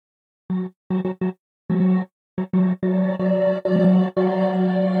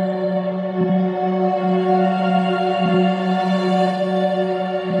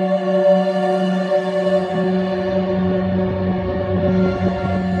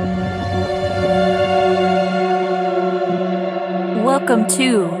Welcome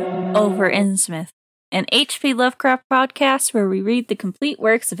to Over Innsmouth, an H.P. Lovecraft podcast where we read the complete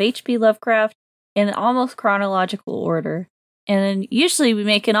works of H.P. Lovecraft in almost chronological order. And usually we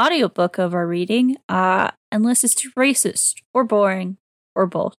make an audiobook of our reading, unless it's too racist or boring or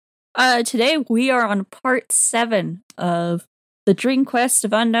both. Today we are on part 7 of The Dream Quest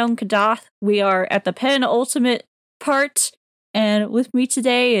of Unknown Kadath. We are at the penultimate part, and with me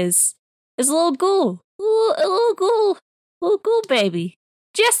today is a little ghoul. A little ghoul baby.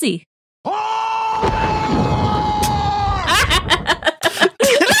 Jesse.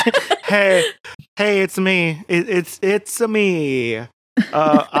 Hey, it's me. It's me.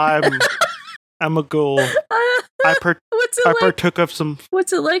 I'm a ghoul. I partook of some.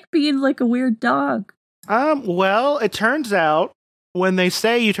 What's it like being like a weird dog? Well, it turns out when they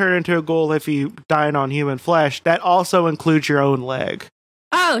say you turn into a ghoul if you dine on human flesh, that also includes your own leg.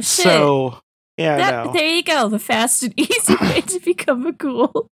 Oh shit! So yeah, there you go. The fast and easy way to become a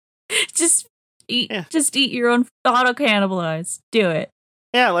ghoul. Just eat your own auto cannibalize. Do it.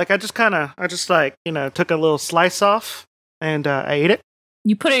 Yeah, like I just took a little slice off and I ate it.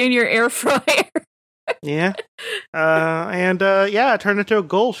 You put it in your air fryer. Yeah. I turned into a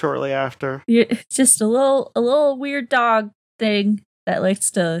ghoul shortly after. It's just a little weird dog thing that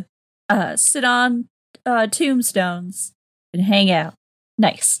likes to sit on tombstones and hang out.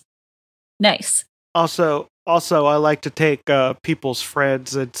 Nice. Also, I like to take people's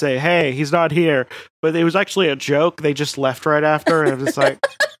friends and say, "Hey, he's not here," but it was actually a joke. They just left right after, and I'm just like,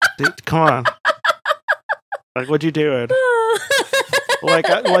 "Dude, come on, like, what you doing?"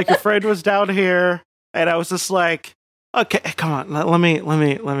 like your friend was down here, and I was just like, "Okay, come on, let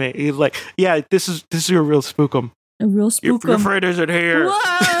me." He's like, "Yeah, this is your real spookum. A real spookum. Your friend isn't here."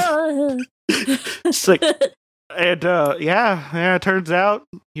 It's like. And, it turns out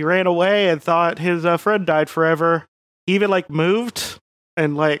he ran away and thought his friend died forever. He even, moved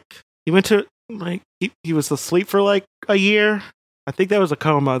and, he went to, he was asleep for, a year. I think that was a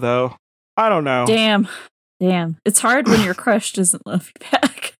coma, though. I don't know. Damn. It's hard when your crush doesn't love you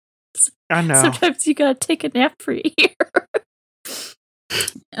back. I know. Sometimes you gotta take a nap for a year.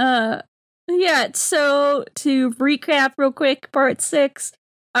 So to recap real quick, part 6.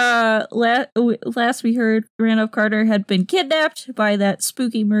 Last we heard, Randolph Carter had been kidnapped by that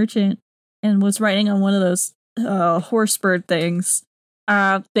spooky merchant and was riding on one of those horse bird things.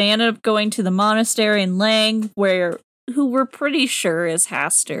 They ended up going to the monastery in Lang, who we're pretty sure is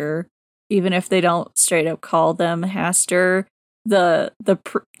Hastur, even if they don't straight up call them Hastur, the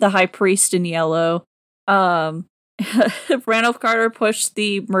high priest in yellow. Randolph Carter pushed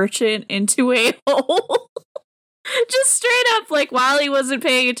the merchant into a hole. Just straight up, while he wasn't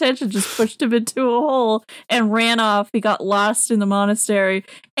paying attention, just pushed him into a hole and ran off. He got lost in the monastery.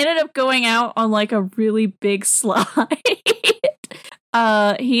 Ended up going out on, a really big slide.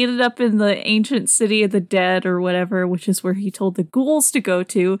 He ended up in the ancient city of the dead or whatever, which is where he told the ghouls to go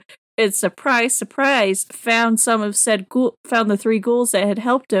to. And surprise, found the 3 ghouls that had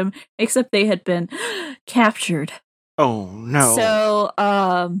helped him, except they had been captured. Oh, no. So,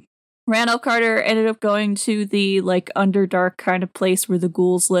 Randolph Carter ended up going to the, Underdark kind of place where the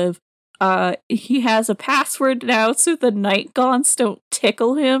ghouls live. He has a password now so the night gaunts don't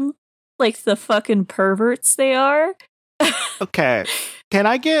tickle him like the fucking perverts they are. Okay. Can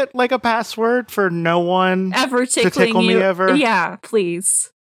I get, a password for no one ever to tickle me ever? Yeah,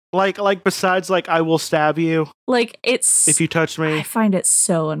 please. Besides, I will stab you. It's... If you touch me. I find it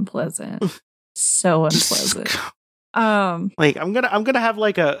so unpleasant. So unpleasant. I'm gonna have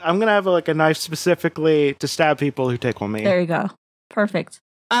a knife specifically to stab people who tickle me. There you go. Perfect.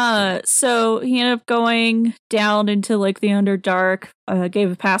 So he ended up going down into the Underdark,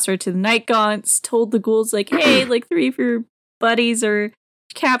 gave a password to the Night Gaunts, told the ghouls hey, 3 of your buddies are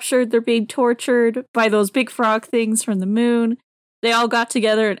captured, they're being tortured by those big frog things from the moon. They all got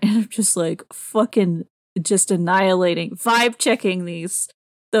together and ended up just fucking just annihilating, vibe checking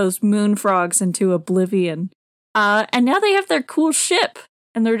those moon frogs into oblivion. And now they have their cool ship,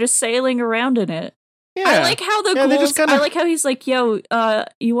 and they're just sailing around in it. Yeah. I like how the ghouls, I like how he's yo,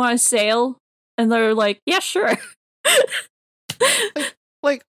 you want to sail? And they're yeah, sure. I'd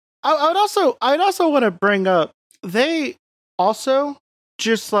also want to bring up, they also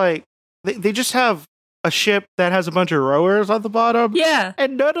just they just have a ship that has a bunch of rowers on the bottom. Yeah.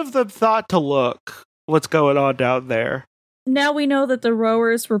 And none of them thought to look what's going on down there. Now we know that the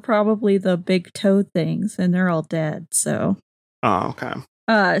rowers were probably the big toad things, and they're all dead, so. Oh, okay.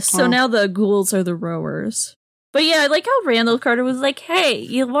 Now the ghouls are the rowers. But yeah, I like how Randall Carter was hey,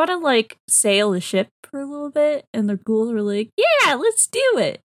 you want to, sail the ship for a little bit? And the ghouls were yeah, let's do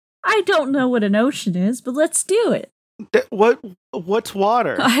it. I don't know what an ocean is, but let's do it. What's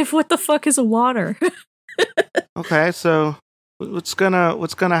water? What the fuck is a water? Okay, so what's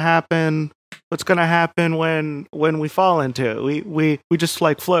gonna happen? What's gonna happen when we fall into it? We just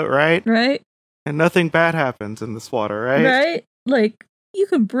like float, right? Right? And nothing bad happens in this water, right? Right? Like, you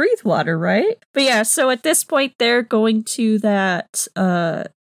can breathe water, right? But yeah, so at this point they're going to that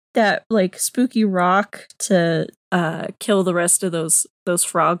like spooky rock to kill the rest of those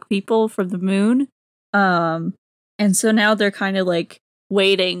frog people from the moon. And so now they're kind of like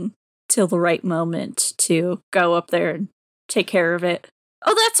waiting till the right moment to go up there and take care of it.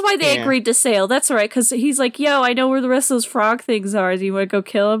 Oh, that's why they agreed to sail. That's right, because he's like, yo, I know where the rest of those frog things are. Do you want to go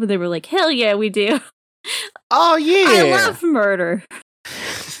kill them? And they were like, hell yeah, we do. Oh, yeah. I love murder.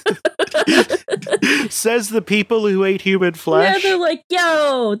 Says the people who ate human flesh. Yeah, they're like,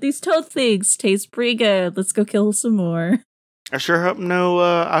 yo, these toad things taste pretty good. Let's go kill some more. I sure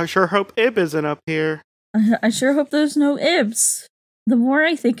hope Ib isn't up here. I sure hope there's no Ibs. The more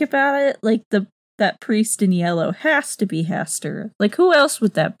I think about it, like that priest in yellow has to be Hester. Like, who else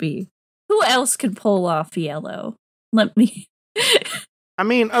would that be? Who else could pull off yellow? Let me. I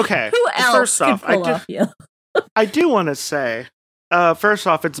mean, okay. Who else can pull off yellow? I do want to say, first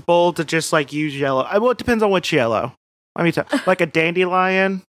off, it's bold to just like use yellow. Well, it depends on which yellow. Let me tell. Like a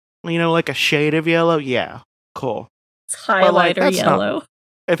dandelion, like a shade of yellow. Yeah, cool. It's highlighter yellow.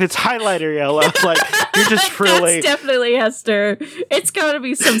 If it's highlighter yellow, like you're just really. That's definitely Hester. It's got to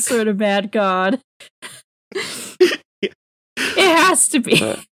be some sort of bad god. It has to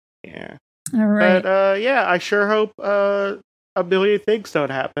be. Yeah. All right. But yeah, I sure hope a million things don't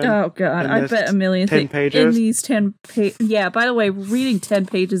happen. Oh god, I bet a million things pages. in these 10 pages. Yeah, by the way, reading 10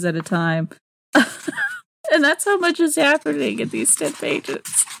 pages at a time. And that's how much is happening in these 10 pages.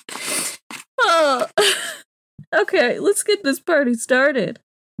 Oh. Okay, let's get this party started.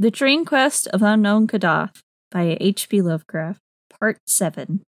 The Train Quest of Unknown Kadath by H.P. Lovecraft, Part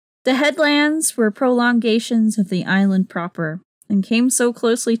 7. The headlands were prolongations of the island proper, and came so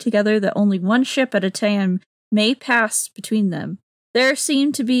closely together that only one ship at a time may pass between them. There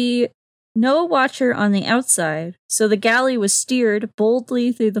seemed to be no watcher on the outside, so the galley was steered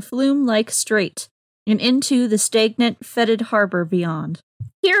boldly through the flume-like strait, and into the stagnant, fetid harbor beyond.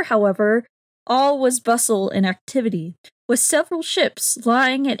 Here, however, all was bustle and activity, with several ships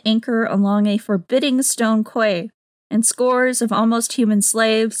lying at anchor along a forbidding stone quay, and scores of almost human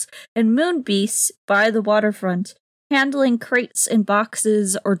slaves and moon beasts by the waterfront, handling crates and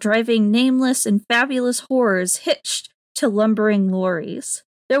boxes or driving nameless and fabulous horrors hitched to lumbering lorries.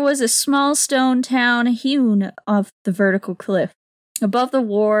 There was a small stone town hewn off the vertical cliff, above the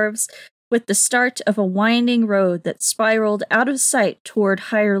wharves, with the start of a winding road that spiraled out of sight toward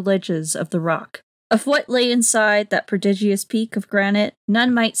higher ledges of the rock. Of what lay inside that prodigious peak of granite,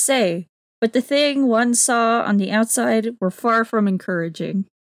 none might say, but the thing one saw on the outside were far from encouraging.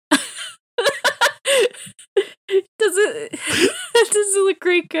 Does it look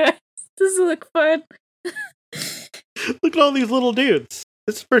great, guys? Does it look fun? Look at all these little dudes.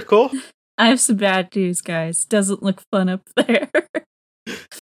 This is pretty cool. I have some bad news, guys. Doesn't look fun up there.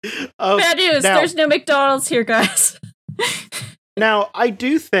 Bad news. There's no McDonald's here, guys. Now, I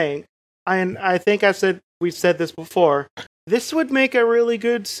do think, and I think we've said this before, this would make a really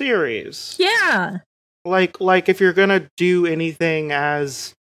good series. Yeah. Like if you're gonna do anything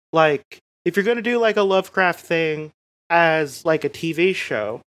as, like, if you're gonna do like a Lovecraft thing as like a TV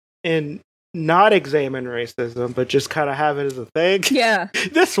show and not examine racism, but just kind of have it as a thing. Yeah.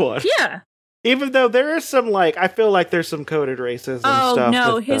 This one. Yeah. Even though there is some, like, I feel like there's some coded racism stuff. Oh,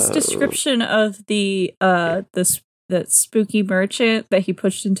 no, his description of that spooky merchant that he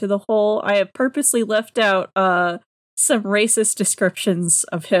pushed into the hole, I have purposely left out some racist descriptions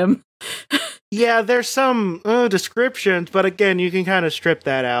of him. Yeah, there's some descriptions, but again, you can kind of strip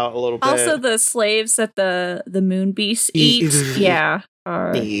that out a little bit. Also, the slaves that the moon beast eats, yeah.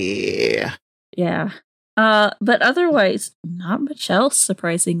 Yeah. But otherwise, not much else,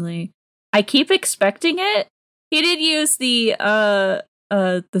 surprisingly. I keep expecting it. He did use the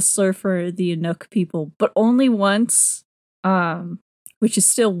slur for the Inuk people, but only once. Which is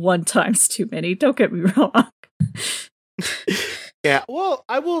still 1 times too many. Don't get me wrong. Yeah, well,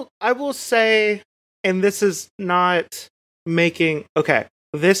 I will say, and this is not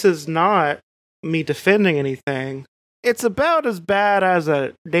this is not me defending anything. It's about as bad as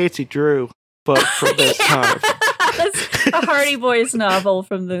a Nancy Drew book from this time. A Hardy Boys novel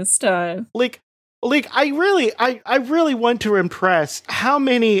from this time. Like I really want to impress how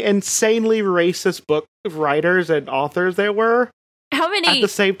many insanely racist book writers and authors there were. How many at the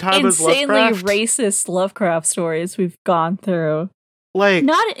same time insanely as Lovecraft? racist Lovecraft stories we've gone through. Like,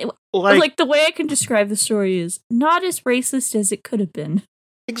 Not like the way I can describe the story is not as racist as it could have been.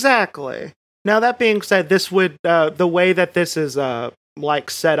 exactly. Now, that being said, this would, the way that this is, like,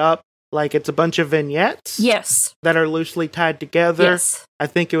 set up, like, it's a bunch of vignettes Yes. that are loosely tied together. Yes. I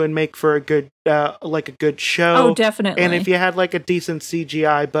think it would make for a good, like, a good show. Oh, definitely. And if you had, like, a decent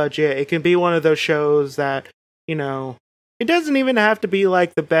CGI budget, it can be one of those shows that, you know, it doesn't even have to be,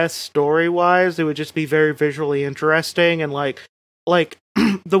 like, the best story-wise. It would just be very visually interesting. And, like,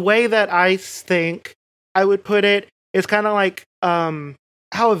 the way that I think I would put it is kind of like,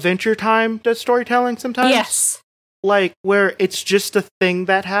 how Adventure Time does storytelling sometimes. Yes. Like, where it's just a thing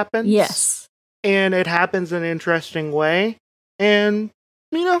that happens. Yes. And it happens in an interesting way. And,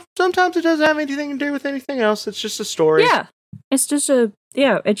 you know, sometimes it doesn't have anything to do with anything else. It's just a story. Yeah. It's just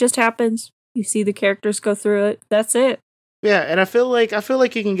it just happens. You see the characters go through it. That's it. Yeah, and I feel like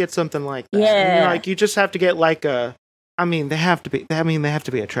you can get something like that. Yeah. And, like, you just have to get like they have to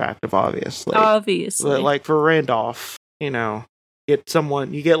be attractive, obviously. Obviously. But, like, for Randolph, you know, you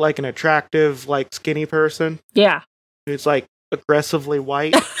get like an attractive, like, skinny person Yeah. who's like aggressively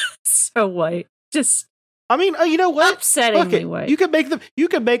white. So white. Just I mean, you know what? upsettingly white. You can make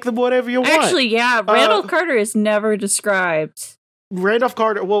them whatever you want. Actually, yeah, Randall Carter is never described. Randolph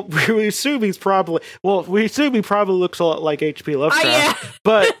Carter. Well, we assume he probably looks a lot like H.P. Lovecraft. Yeah.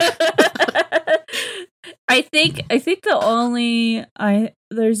 But I think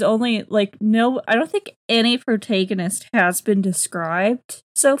there's only like no. I don't think any protagonist has been described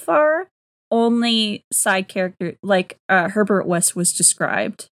so far. Only side character like Herbert West was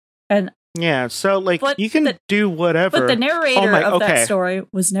described, and yeah, so like you can do whatever. But the narrator of that story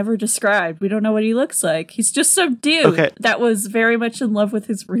was never described. We don't know what he looks like. He's just some dude that was very much in love with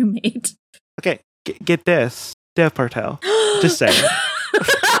his roommate. Okay, get this, Dev Patel. Just saying.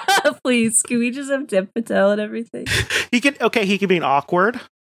 Please, can we just have Dev Patel and everything? He can be awkward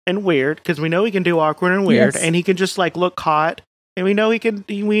and weird because we know he can do awkward and weird, Yes. and he can just like look hot, and we know he can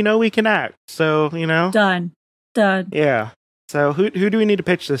act. So you know, Done. Yeah. So who do we need to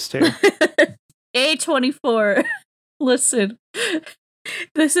pitch this to? A24. Listen,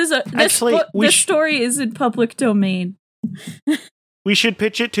 this story is in public domain. We should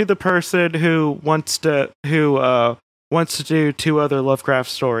pitch it to the person who wants to do 2 other Lovecraft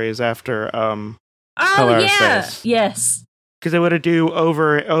stories after Oh yeah, Space. yes. Because they would have do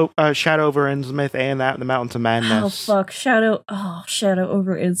Shadow over Innsmouth and the Mountains of Madness. Oh fuck, Shadow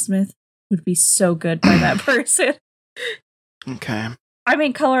over Innsmouth would be so good by that person. Okay. I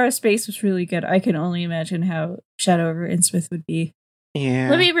mean, Color Out of Space was really good. I can only imagine how Shadow over Innsmouth would be. Yeah.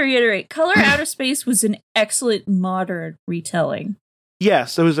 Let me reiterate. Color Out of Space was an excellent modern retelling.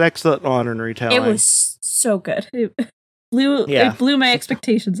 Yes, it was excellent modern retelling. It was so good. It blew my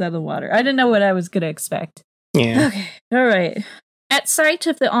expectations out of the water. I didn't know what I was going to expect. Yeah. Okay. All right. At sight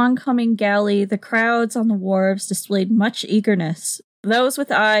of the oncoming galley, the crowds on the wharves displayed much eagerness. Those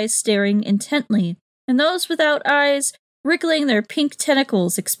with eyes staring intently, and those without eyes wriggling their pink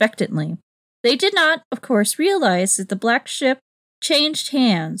tentacles expectantly. They did not, of course, realize that the black ship changed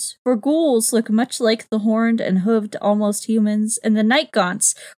hands, for ghouls look much like the horned and hooved almost humans, and the night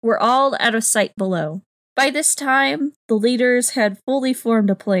gaunts were all out of sight below. By this time, the leaders had fully formed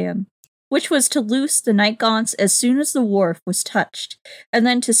a plan, which was to loose the night gaunts as soon as the wharf was touched, and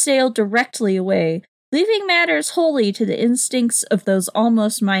then to sail directly away, leaving matters wholly to the instincts of those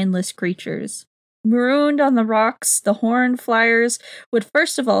almost mindless creatures. Marooned on the rocks, the horned flyers would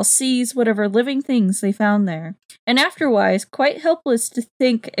first of all seize whatever living things they found there, and afterwise, quite helpless to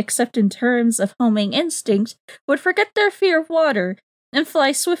think except in terms of homing instinct, would forget their fear of water and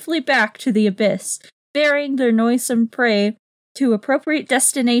fly swiftly back to the abyss, bearing their noisome prey to appropriate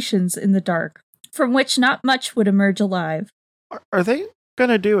destinations in the dark, from which not much would emerge alive. Are they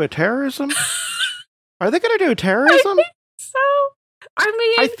gonna do a terrorism? Are they gonna do a terrorism? I think so.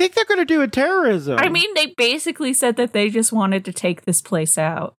 I think they're gonna do a terrorism. I mean, they basically said that they just wanted to take this place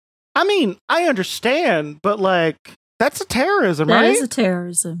out. I mean, I understand, but like, that's a terrorism, right? That is a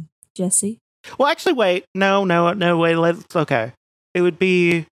terrorism, Jesse. Well, actually, wait. No, wait. Okay. It would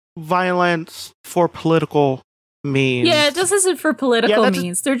be violence for political means. Yeah, this isn't for political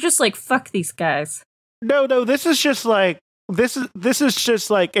means. They're just like, fuck these guys. No, this is just like, this is just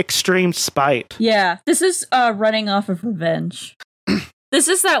like extreme spite. Yeah, this is running off of revenge. This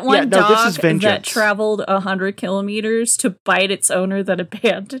is that one dog that traveled 100 kilometers to bite its owner that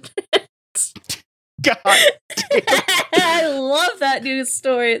abandoned it. God damn. I love that news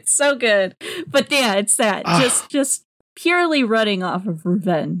story. It's so good. But yeah, it's that. Just purely running off of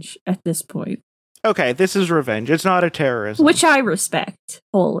revenge at this point. Okay, this is revenge. It's not a terrorism. Which I respect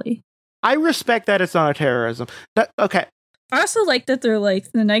wholly. I respect that it's not a terrorism. Okay. I also like that they're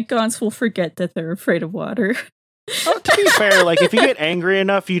like, the Night Gaunts will forget that they're afraid of water. Well, to be fair, like, if you get angry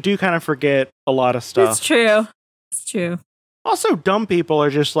enough, you do kind of forget a lot of stuff. It's true. It's true. Also, dumb people are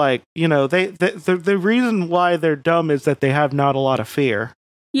just like, you know, the reason why they're dumb is that they have not a lot of fear.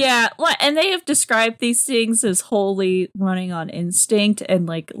 Yeah, and they have described these things as wholly running on instinct and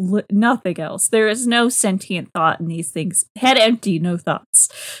like nothing else. There is no sentient thought in these things. Head empty, no thoughts.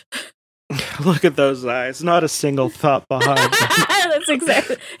 Look at those eyes. Not a single thought behind them. That's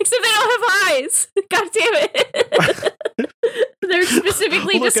exactly. Except they don't have eyes. God damn it. They're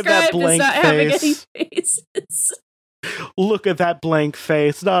specifically described as not having any faces. Look at that blank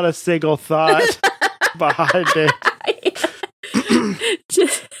face. Not a single thought behind it.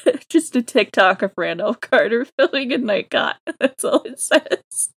 Just a TikTok of Randolph Carter filming a Night Gaunt. That's all it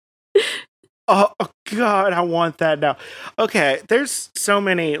says. Oh, God, I want that now. Okay, there's so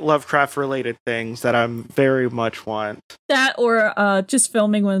many Lovecraft-related things that I very much want. That or just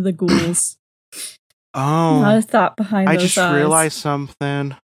filming one of the ghouls. Oh. Not a thought behind those eyes. I just realized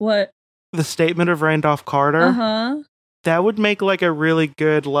something. What? The statement of Randolph Carter. Uh-huh. That would make like a really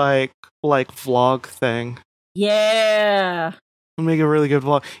good like vlog thing. Yeah. Would make a really good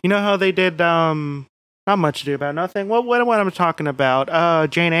vlog. You know how they did not much ado about nothing. What am I talking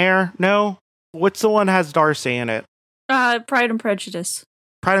about? Jane Eyre? No. What's the one that has Darcy in it? Pride and Prejudice.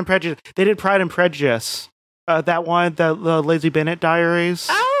 Pride and Prejudice. They did Pride and Prejudice. That one, the Lizzie Bennet Diaries.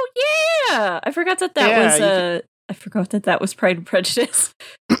 Oh yeah, I forgot that was. I forgot that was Pride and Prejudice.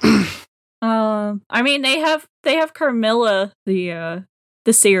 I mean, they have Carmilla, the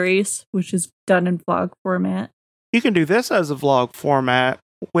series, which is done in vlog format. You can do this as a vlog format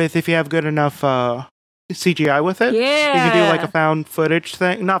with if you have good enough CGI with it. Yeah. You can do like a found footage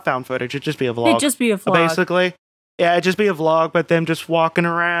thing. Not found footage, it'd just be a vlog. It'd just be a vlog. Basically. Yeah, it'd just be a vlog, but them just walking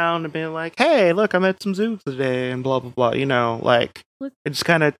around and being like, hey, look, I'm at some zoos today and blah, blah, blah. You know, like, it's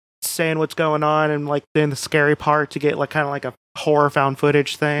kind of saying what's going on and like doing the scary part to get like kind of like a horror found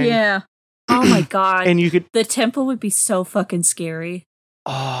footage thing. Yeah. Oh my God. And you could. The temple would be so fucking scary.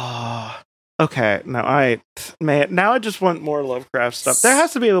 Oh. Okay, now I just want more Lovecraft stuff. There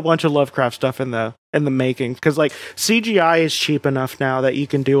has to be a bunch of Lovecraft stuff in the making because like CGI is cheap enough now that you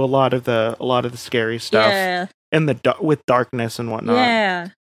can do a lot of the scary stuff. Yeah. In with darkness and whatnot. Yeah,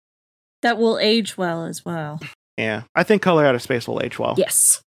 that will age well as well. Yeah, I think Color Out of Space will age well.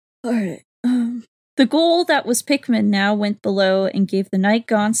 Yes. All right. The ghoul that was Pikmin now went below and gave the Night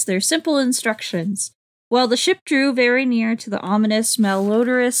Gaunts their simple instructions. While the ship drew very near to the ominous,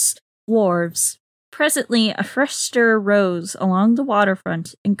 malodorous wharves, presently a fresh stir rose along the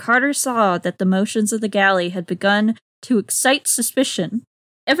waterfront, and Carter saw that the motions of the galley had begun to excite suspicion.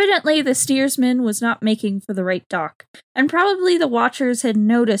 Evidently, the steersman was not making for the right dock, and probably the watchers had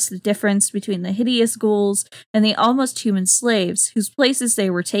noticed the difference between the hideous ghouls and the almost human slaves whose places they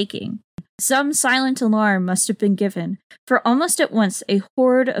were taking. Some silent alarm must have been given, for almost at once a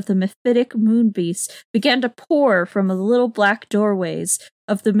horde of the mephitic moon beasts began to pour from the little black doorways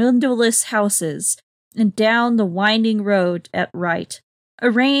of the windowless houses and down the winding road at right.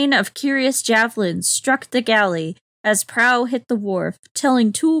 A rain of curious javelins struck the galley as prow hit the wharf,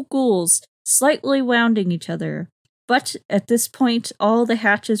 telling two ghouls slightly wounding each other. But at this point, all the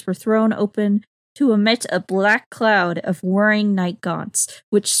hatches were thrown open to emit a black cloud of whirring Night Gaunts,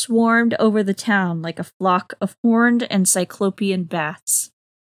 which swarmed over the town like a flock of horned and cyclopean bats.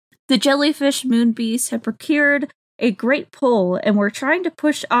 The jellyfish moon beasts had procured a great pull and were trying to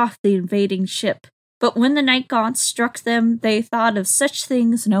push off the invading ship, but when the Night Gaunts struck them, they thought of such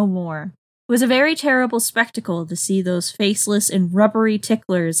things no more. It was a very terrible spectacle to see those faceless and rubbery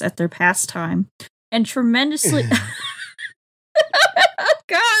ticklers at their pastime, and tremendously...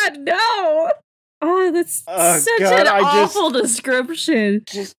 God, no! Oh, that's such an awful description.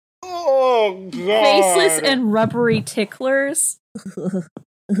 Oh, God. Faceless and rubbery ticklers.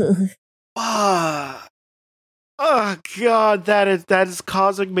 Oh, God, that is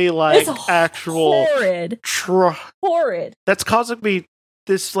causing me like it's actual horrid. Horrid. That's causing me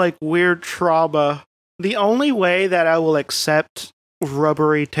this like weird trauma. The only way that I will accept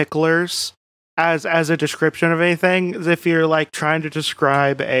rubbery ticklers as a description of anything is if you're like trying to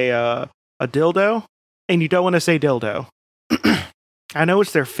describe a dildo and you don't want to say dildo. I know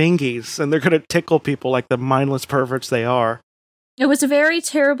it's their fingies and they're going to tickle people like the mindless perverts they are. It was a very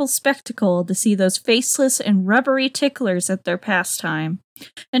terrible spectacle to see those faceless and rubbery ticklers at their pastime,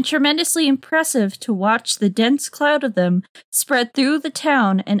 and tremendously impressive to watch the dense cloud of them spread through the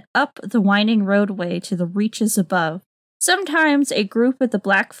town and up the winding roadway to the reaches above. Sometimes a group of the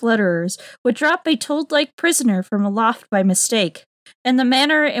black flutterers would drop a toad-like prisoner from aloft by mistake, and the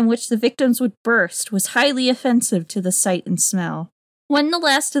manner in which the victims would burst was highly offensive to the sight and smell. When the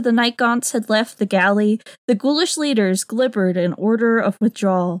last of the night gaunts had left the galley, the ghoulish leaders glibbered an order of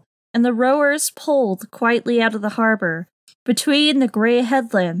withdrawal, and the rowers pulled quietly out of the harbor, between the grey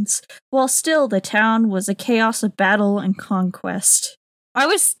headlands, while still the town was a chaos of battle and conquest. I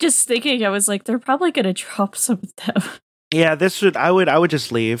was just thinking, I was like, they're probably going to drop some of them. Yeah, I would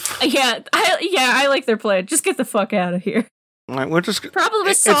just leave. I like their plan. Just get the fuck out of here. Like, we're just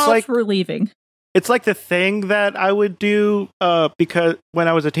Problem solved. Like, we're leaving. It's like the thing that I would do because when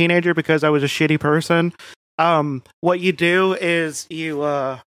I was a teenager, because I was a shitty person. What you do is you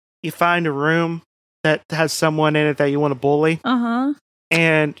find a room that has someone in it that you want to bully.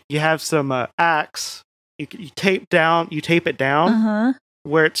 And you have some axe. You tape it down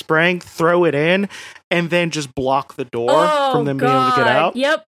where it's spraying, throw it in, and then just block the door from them being able to get out.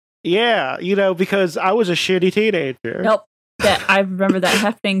 Yep. Yeah, because I was a shitty teenager. Nope. I remember that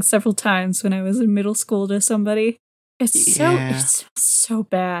happening several times when I was in middle school to somebody. It's so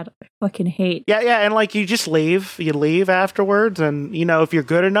bad. I fucking hate. Yeah, and like you just leave. You leave afterwards, and if you're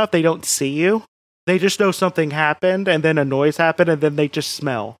good enough, they don't see you. They just know something happened, and then a noise happened, and then they just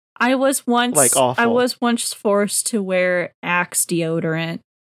smell. I was once awful. I was once forced to wear Axe deodorant.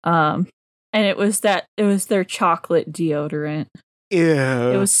 And it was their chocolate deodorant.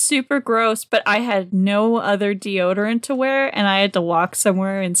 Yeah. It was super gross, but I had no other deodorant to wear, and I had to walk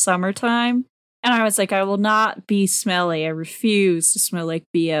somewhere in summertime. And I was like, I will not be smelly. I refuse to smell like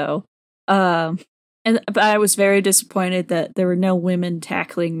BO. But I was very disappointed that there were no women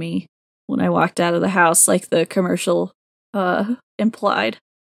tackling me when I walked out of the house, like the commercial implied.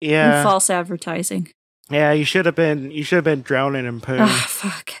 Yeah. And false advertising. Yeah, you should have been drowning in poo. Ah,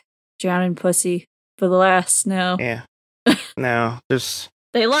 fuck. Drowning pussy. For the last, no. Yeah. No, just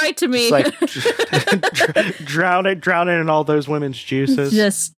they lied to me. Drowning in all those women's juices.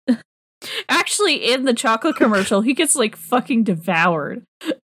 Just actually, in the chocolate commercial, he gets like fucking devoured.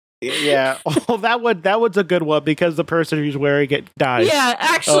 Yeah, that one's a good one because the person who's wearing it dies. Yeah,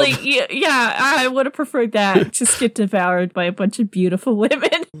 actually, I would have preferred that. Just get devoured by a bunch of beautiful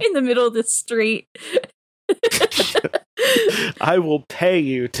women in the middle of the street. I will pay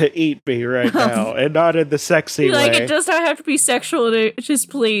you to eat me right now, and not in the sexy way. Like, it does not have to be sexual. Just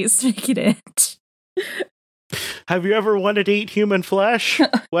please make it end. Have you ever wanted to eat human flesh?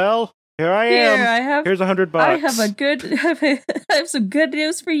 Well, here I am. Here's $100. I have some good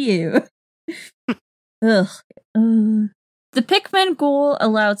news for you. Ugh. The Pikmin ghoul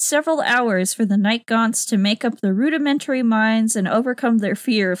allowed several hours for the night gaunts to make up the rudimentary minds and overcome their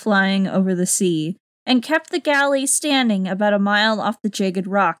fear flying over the sea, and kept the galley standing about a mile off the jagged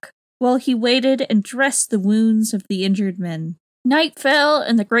rock, while he waited and dressed the wounds of the injured men. Night fell,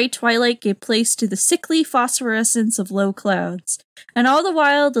 and the grey twilight gave place to the sickly phosphorescence of low clouds, and all the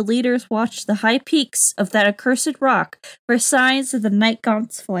while the leaders watched the high peaks of that accursed rock for signs of the night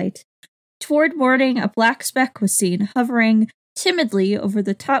gaunt's flight. Toward morning, a black speck was seen hovering timidly over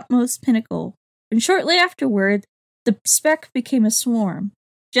the topmost pinnacle, and shortly afterward, the speck became a swarm.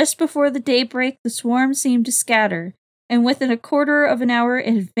 Just before the daybreak, the swarm seemed to scatter, and within a quarter of an hour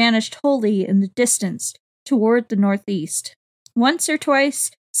it had vanished wholly in the distance, toward the northeast. Once or twice,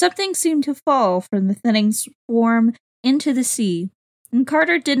 something seemed to fall from the thinning swarm into the sea, and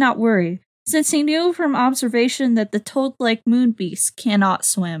Carter did not worry, since he knew from observation that the toad-like moon beasts cannot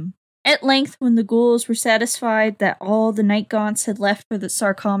swim. At length, when the ghouls were satisfied that all the night gaunts had left for the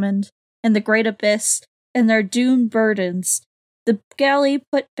Sarcommand and the Great Abyss and their doomed burdens, the galley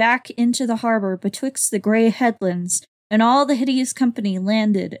put back into the harbor betwixt the grey headlands, and all the hideous company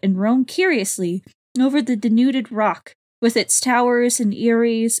landed and roamed curiously over the denuded rock, with its towers and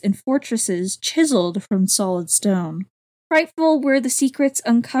eyries and fortresses chiseled from solid stone. Frightful were the secrets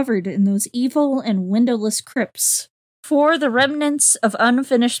uncovered in those evil and windowless crypts, for the remnants of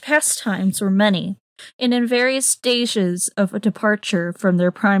unfinished pastimes were many, and in various stages of a departure from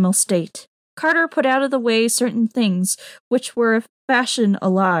their primal state. Carter put out of the way certain things which were of fashion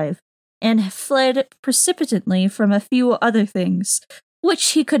alive, and fled precipitately from a few other things,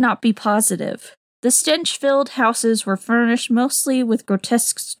 which he could not be positive. The stench-filled houses were furnished mostly with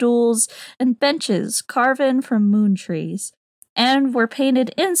grotesque stools and benches carven from moon trees, and were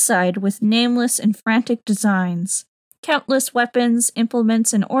painted inside with nameless and frantic designs. Countless weapons,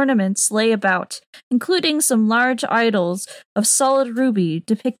 implements, and ornaments lay about, including some large idols of solid ruby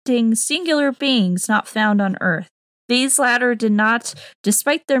depicting singular beings not found on Earth. These latter did not,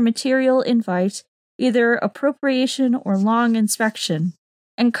 despite their material invite, either appropriation or long inspection,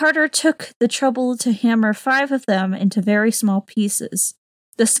 and Carter took the trouble to hammer 5 of them into very small pieces.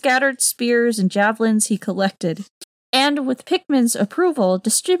 The scattered spears and javelins he collected, and with Pikmin's approval,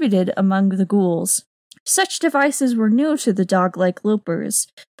 distributed among the ghouls. Such devices were new to the dog-like lopers,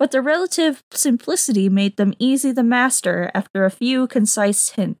 but their relative simplicity made them easy to master after a few concise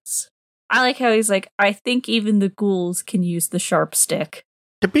hints. I like how he's like, I think even the ghouls can use the sharp stick.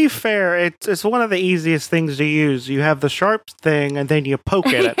 To be fair, it's one of the easiest things to use. You have the sharp thing, and then you poke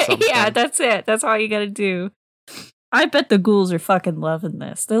it at something. Yeah, that's it. That's all you gotta do. I bet the ghouls are fucking loving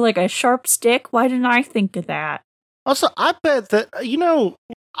this. They're like, a sharp stick? Why didn't I think of that? Also, I bet that,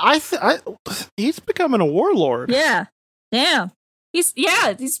 he's becoming a warlord. Yeah. Damn. He's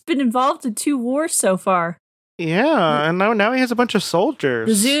been involved in 2 wars so far. Yeah, and now he has a bunch of soldiers.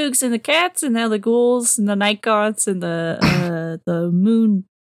 The Zoogs and the cats, and now the ghouls and the night gods and the moon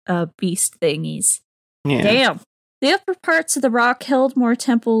beast thingies. Yeah. Damn. The upper parts of the rock held more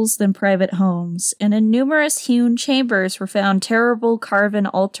temples than private homes, and in numerous hewn chambers were found terrible carven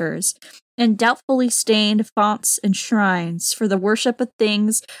altars and doubtfully stained fonts and shrines for the worship of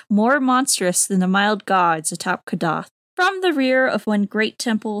things more monstrous than the mild gods atop Kadath. From the rear of one great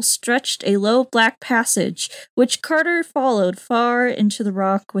temple stretched a low black passage, which Carter followed far into the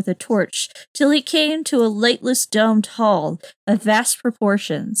rock with a torch, till he came to a lightless domed hall of vast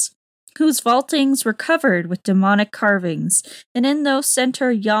proportions, whose vaultings were covered with demonic carvings, and in those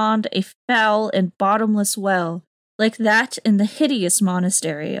center yawned a foul and bottomless well, like that in the hideous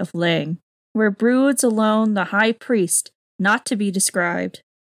monastery of Lang, where broods alone the high priest, not to be described.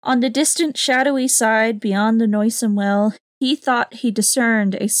 On the distant shadowy side beyond the noisome well, he thought he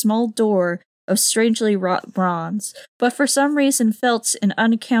discerned a small door of strangely wrought bronze, but for some reason felt an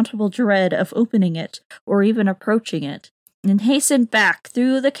unaccountable dread of opening it, or even approaching it, and hastened back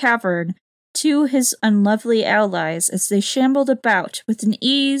through the cavern to his unlovely allies as they shambled about with an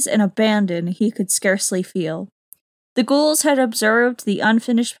ease and abandon he could scarcely feel. The ghouls had observed the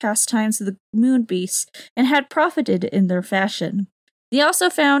unfinished pastimes of the moon beasts and had profited in their fashion. They also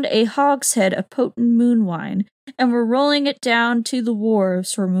found a hogshead of potent moon wine, and were rolling it down to the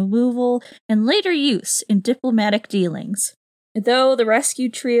wharves for removal and later use in diplomatic dealings. Though the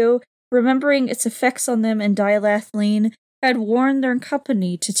rescued trio, remembering its effects on them in Dilathleen, had warned their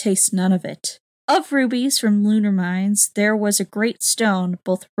company to taste none of it. Of rubies from lunar mines, there was a great stone,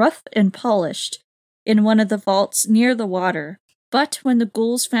 both rough and polished, in one of the vaults near the water. But when the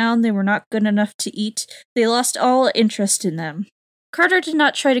ghouls found they were not good enough to eat, they lost all interest in them. Carter did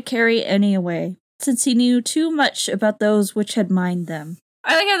not try to carry any away, since he knew too much about those which had mined them.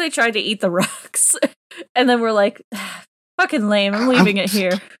 I like how they tried to eat the rocks, and then we're like, fucking lame, I'm leaving it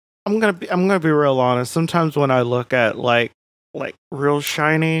here. I'm gonna be real honest. Sometimes when I look at like real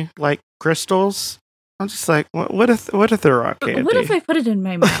shiny like crystals, I'm just like, what if they're rock candy? What if I put it in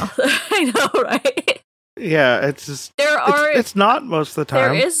my mouth? I know, right? Yeah, it's just it's not most of the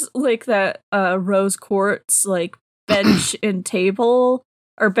time. There is like that rose quartz like bench and table,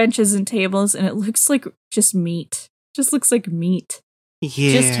 or benches and tables, and it looks like just meat. Just looks like meat.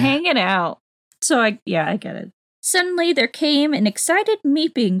 Yeah. Just hanging out. So I get it. Suddenly there came an excited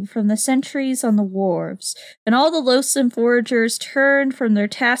meeping from the sentries on the wharves, and all the loathsome foragers turned from their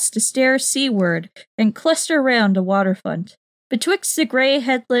task to stare seaward and cluster round the waterfront. Betwixt the grey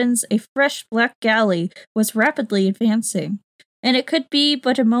headlands a fresh black galley was rapidly advancing, and it could be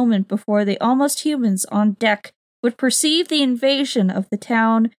but a moment before the almost humans on deck would perceive the invasion of the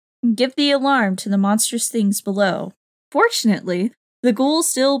town and give the alarm to the monstrous things below. Fortunately, the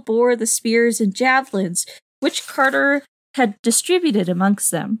ghouls still bore the spears and javelins which Carter had distributed amongst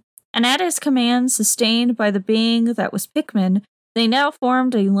them, and at his command, sustained by the being that was Pikmin, they now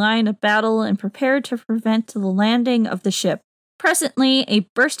formed a line of battle and prepared to prevent the landing of the ship. Presently, a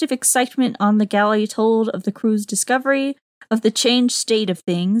burst of excitement on the galley told of the crew's discovery of the changed state of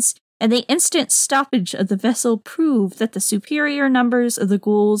things, and the instant stoppage of the vessel proved that the superior numbers of the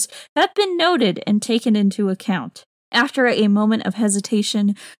ghouls had been noted and taken into account. After a moment of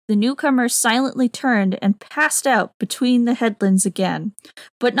hesitation, the newcomers silently turned and passed out between the headlands again,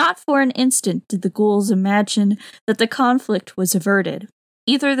 but not for an instant did the ghouls imagine that the conflict was averted.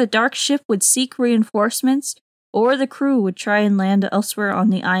 Either the dark ship would seek reinforcements, or the crew would try and land elsewhere on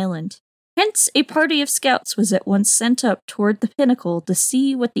the island. Hence, a party of scouts was at once sent up toward the pinnacle to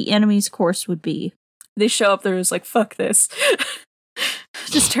see what the enemy's course would be. They show up there and it's like, fuck this.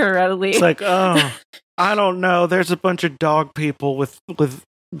 Just turn around and leave. It's like, oh, I don't know. There's a bunch of dog people with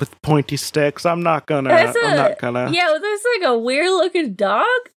pointy sticks. I'm not gonna. Yeah, there's like a weird looking dog,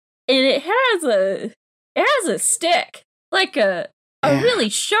 and it has a stick, like a really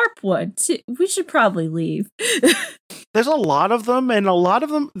sharp one. We should probably leave. There's a lot of them, and a lot of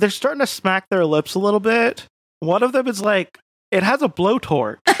them, they're starting to smack their lips a little bit. One of them is like, it has a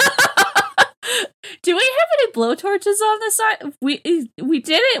blowtorch. Do we have any blowtorches on this side? We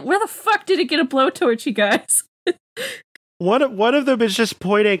didn't. Where the fuck did it get a blowtorch, you guys? One of them is just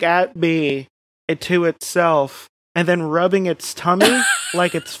pointing at me and to itself, and then rubbing its tummy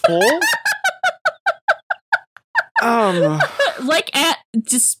like it's full. Like at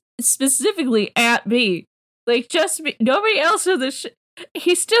just specifically at me, like just me. Nobody else in this.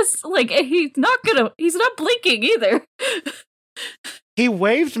 He's just like he's not blinking either. He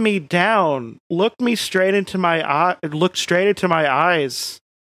waved me down, looked straight into my eyes.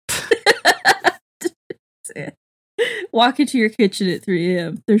 Walk into your kitchen at 3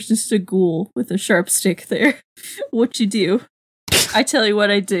 a.m. There's just a ghoul with a sharp stick there. What you do? I tell you what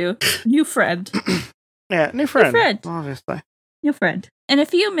I do. New friend. Yeah, new friend. Obviously. New friend. In a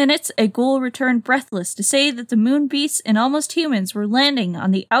few minutes, a ghoul returned breathless to say that the moon beasts and almost humans were landing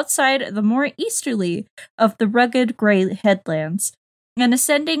on the outside of the more easterly of the rugged gray headlands, and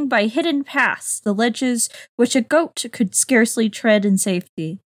ascending by hidden paths the ledges which a goat could scarcely tread in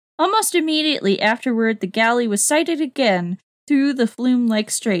safety. Almost immediately afterward, the galley was sighted again through the flume-like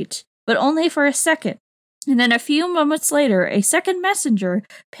strait, but only for a second. And then a few moments later, a second messenger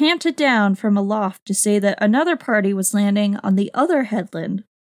panted down from aloft to say that another party was landing on the other headland,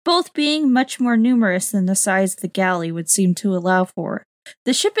 both being much more numerous than the size the galley would seem to allow for.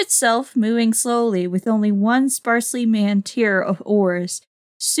 The ship itself, moving slowly with only one sparsely manned tier of oars,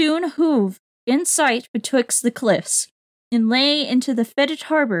 soon hove in sight betwixt the cliffs, and lay into the fetid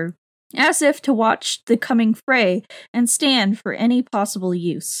harbor, as if to watch the coming fray and stand for any possible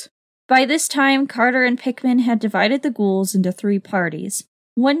use. By this time, Carter and Pickman had divided the ghouls into 3 parties,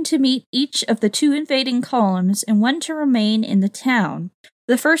 one to meet each of the 2 invading columns and one to remain in the town.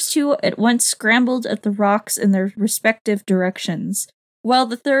 The first 2 at once scrambled at the rocks in their respective directions, while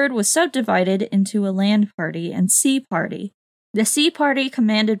the third was subdivided into a land party and sea party. The sea party,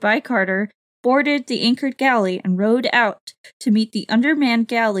 commanded by Carter, boarded the anchored galley and rowed out to meet the undermanned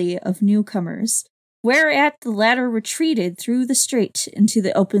galley of newcomers, whereat the latter retreated through the strait into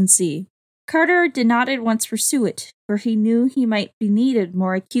the open sea. Carter did not at once pursue it, for he knew he might be needed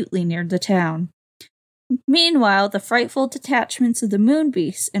more acutely near the town. Meanwhile, the frightful detachments of the moon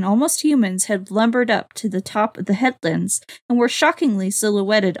beasts and almost humans had lumbered up to the top of the headlands and were shockingly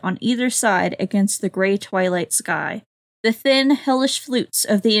silhouetted on either side against the gray twilight sky. The thin, hellish flutes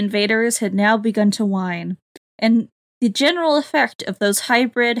of the invaders had now begun to whine, and the general effect of those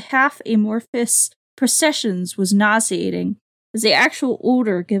hybrid, half-amorphous processions was nauseating, as the actual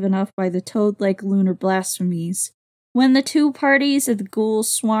odor given off by the toad-like lunar blasphemies. When the 2 parties of the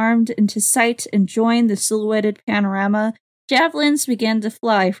ghouls swarmed into sight and joined the silhouetted panorama, javelins began to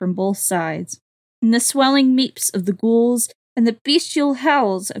fly from both sides, and the swelling meeps of the ghouls and the bestial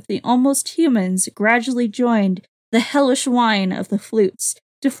howls of the almost humans gradually joined the hellish whine of the flutes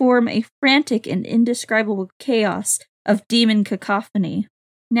to form a frantic and indescribable chaos of demon cacophony.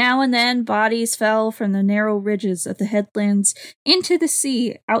 Now and then bodies fell from the narrow ridges of the headlands into the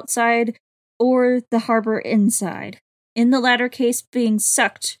sea outside or the harbor inside, in the latter case being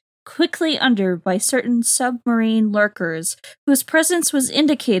sucked quickly under by certain submarine lurkers whose presence was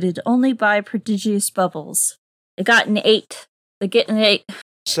indicated only by prodigious bubbles. They got an 8. They get an 8.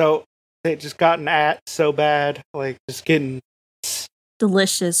 So they just gotten at so bad, like just getting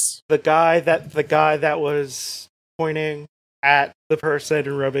delicious. The guy that was pointing at the person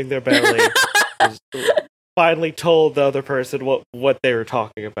and rubbing their belly finally told the other person what they were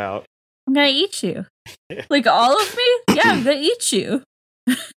talking about. I'm gonna eat you. Like all of me? Yeah, I'm gonna eat you.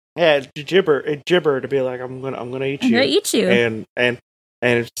 Yeah, it gibber to be like, I'm gonna eat you. I'm gonna eat you. And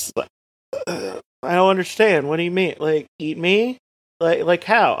it's like, I don't understand. What do you mean? Like, eat me? Like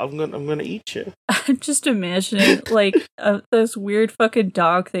how? I'm gonna eat you. I'm just imagining like this weird fucking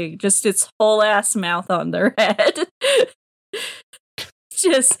dog thing, just its whole ass mouth on their head.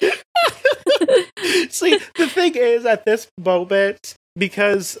 Just see, the thing is, at this moment,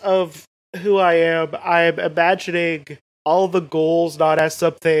 because of who I'm imagining all the ghouls not as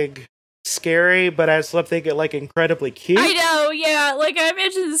something scary, but as something like incredibly cute. I know, yeah. Like I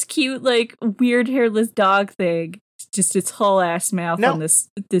imagine this cute, like weird hairless dog thing. Just its whole ass mouth on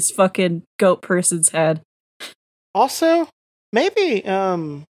this fucking goat person's head. Also, maybe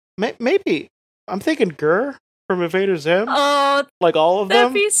I'm thinking Gur from Invader Zim. Oh, like all of them.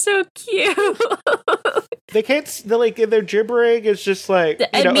 That'd be so cute. They can't. Like their gibbering is just like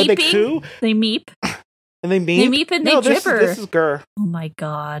they coo. They meep. And they meep. They meep and they gibber. This is Gur. Oh my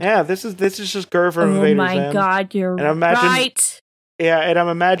god. Yeah, this is just Gur from Invader Zim. Oh my god, you're right. Yeah, and I'm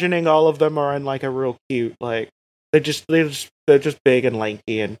imagining all of them are in like a real cute like. They're just big and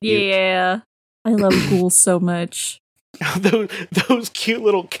lanky and cute. Yeah, I love ghouls so much. those cute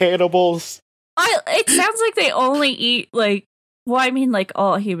little cannibals It sounds like they only eat like. Well, I mean, like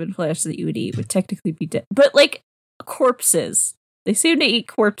all human flesh that you would eat would technically be dead, but like corpses. They seem to eat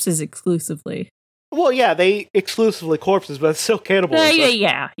corpses exclusively. Well, yeah, they eat exclusively corpses, but it's still cannibalism.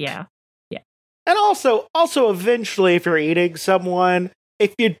 Yeah. And also, eventually, if you're eating someone,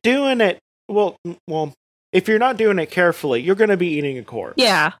 if you're doing it, well, if you're not doing it carefully, you're going to be eating a corpse.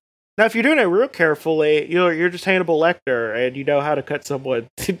 Yeah. Now, if you're doing it real carefully, you're just Hannibal Lecter, and you know how to cut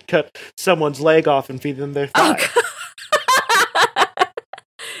someone's leg off and feed them their thigh.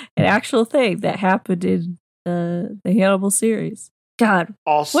 An actual thing that happened in the Hannibal series. God,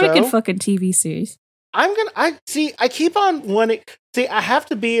 also, what a good fucking TV series. I keep on wanting. See, I have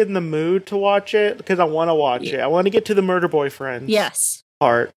to be in the mood to watch it because I want to watch it. I want to get to the murder boyfriends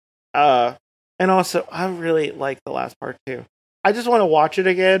part. And also, I really like the last part too. I just want to watch it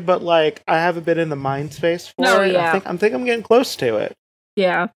again, but like I haven't been in the mind space for it. Yeah. I think I'm getting close to it.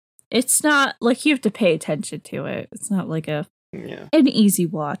 Yeah, it's not like you have to pay attention to it. It's not like an easy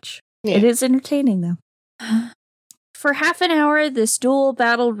watch. Yeah. It is entertaining though. For half an hour, this dual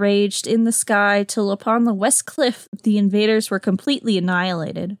battle raged in the sky till upon the west cliff, the invaders were completely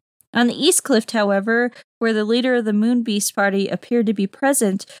annihilated. On the east cliff, however, where the leader of the Moon Beast party appeared to be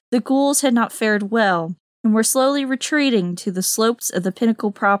present, the ghouls had not fared well, and were slowly retreating to the slopes of the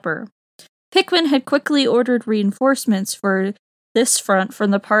pinnacle proper. Pickman had quickly ordered reinforcements for this front from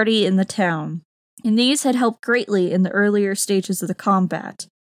the party in the town, and these had helped greatly in the earlier stages of the combat.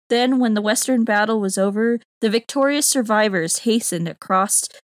 Then, when the western battle was over, the victorious survivors hastened across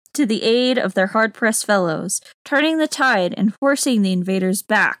to the aid of their hard-pressed fellows, turning the tide and forcing the invaders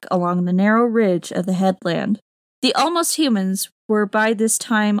back along the narrow ridge of the headland. The almost humans were by this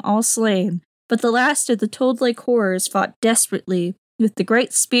time all slain, but the last of the toad-like horrors fought desperately with the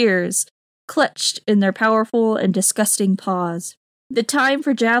great spears clutched in their powerful and disgusting paws. The time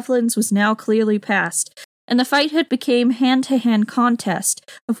for javelins was now clearly past, and the fight had become hand-to-hand contest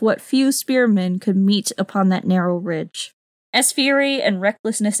of what few spearmen could meet upon that narrow ridge. As fury and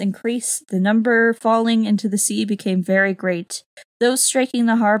recklessness increased, the number falling into the sea became very great. Those striking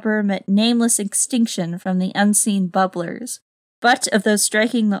the harbor met nameless extinction from the unseen bubblers. But of those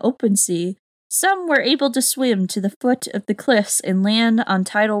striking the open sea, some were able to swim to the foot of the cliffs and land on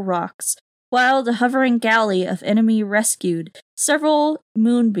tidal rocks, while the hovering galley of enemy rescued several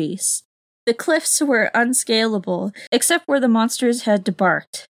moon beasts. The cliffs were unscalable, except where the monsters had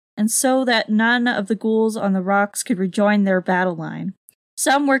debarked, and so that none of the ghouls on the rocks could rejoin their battle line.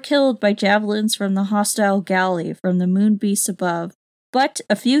 Some were killed by javelins from the hostile galley from the moon beasts above, but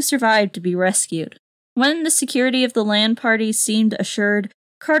a few survived to be rescued. When the security of the land party seemed assured,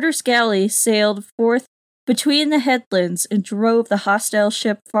 Carter's galley sailed forth between the headlands and drove the hostile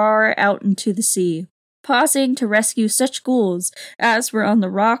ship far out into the sea, pausing to rescue such ghouls as were on the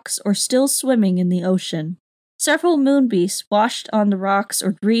rocks or still swimming in the ocean. Several moon beasts washed on the rocks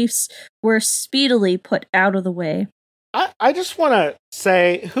or reefs were speedily put out of the way. I just want to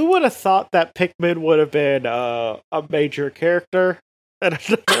say, who would have thought that Pickman would have been a major character? Who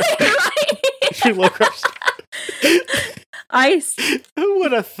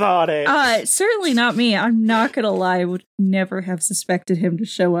would have thought it? Certainly not me. I'm not gonna lie. I would never have suspected him to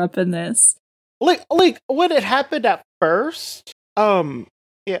show up in this. Like when it happened at first,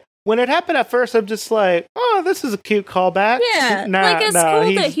 when it happened at first, I'm just like, oh, this is a cute callback. Yeah, it's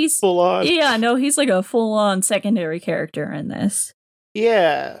cool that he's full on. Yeah, no, he's like a full on secondary character in this.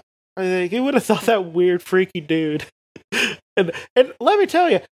 Yeah, I think you would have thought that weird, freaky dude. and let me tell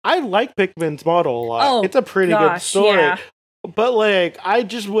you, I like Pickman's model a lot. Oh, it's a pretty good story. Yeah. But like, I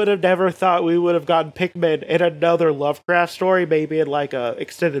just would have never thought we would have gotten Pickman in another Lovecraft story, maybe in like a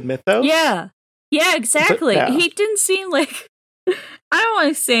extended mythos. Yeah, exactly. Yeah. He didn't seem like. I don't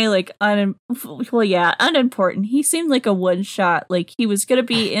want to say like unimportant. He seemed like a one shot. Like he was gonna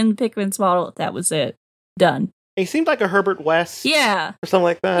be in Pickman's model. That was it. Done. He seemed like a Herbert West. Yeah. Or something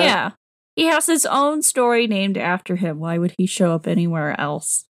like that. Yeah. He has his own story named after him. Why would he show up anywhere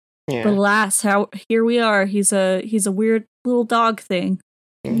else? Yeah. But alas, here we are. He's a weird little dog thing.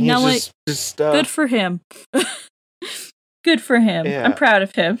 Good for him. Good for him. Yeah. I'm proud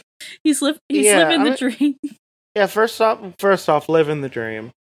of him. He's living the dream. Yeah, first off, living the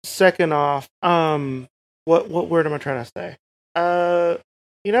dream. Second off, what word am I trying to say?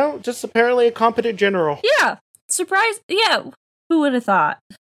 Just apparently a competent general. Yeah. Surprise. Yeah. Who would have thought?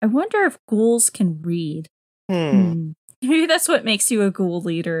 I wonder if ghouls can read. Maybe that's what makes you a ghoul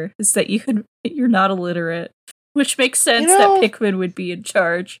leader, is that you're not illiterate. Which makes sense that Pickman would be in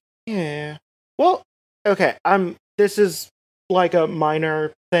charge. Yeah. Well, okay, this is like a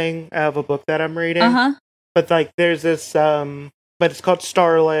minor thing of a book that I'm reading. Uh-huh. But like there's this but it's called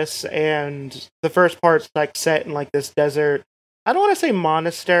Starless, and the first part's like set in like this desert. I don't want to say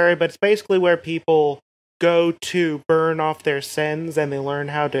monastery, but it's basically where people go to burn off their sins, and they learn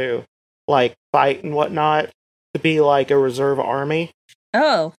how to like fight and whatnot to be like a reserve army.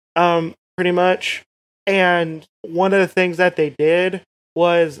 Oh. Pretty much. And one of the things that they did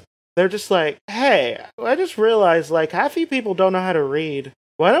was they're just like, hey, I just realized like half of you people don't know how to read.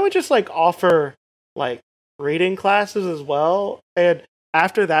 Why don't we just like offer like reading classes as well? And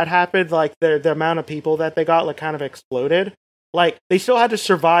after that happened, like the amount of people that they got like kind of exploded. Like they still had to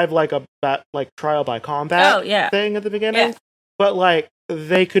survive like a like trial by combat thing at the beginning. Yeah. But like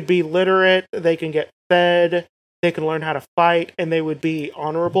they could be literate, they can get fed, they can learn how to fight, and they would be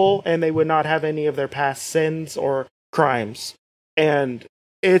honorable, and they would not have any of their past sins or crimes. And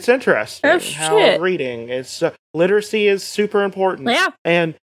it's interesting how reading is literacy is super important. Yeah,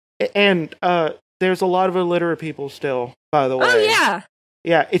 and there's a lot of illiterate people still, by the way. Oh yeah,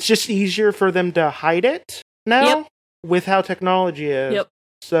 yeah. It's just easier for them to hide it now with how technology is. Yep.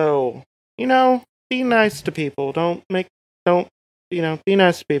 So be nice to people. Be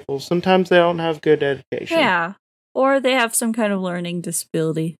nice to people. Sometimes they don't have good education. Yeah. Or they have some kind of learning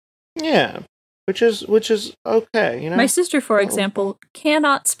disability. Yeah, which is okay, My sister, for example,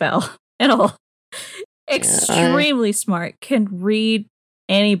 cannot spell at all. Extremely smart, can read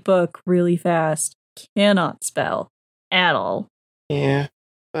any book really fast, cannot spell at all. Yeah,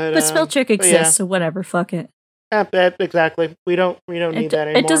 but spell check exists, so whatever, fuck it. Exactly. We don't need that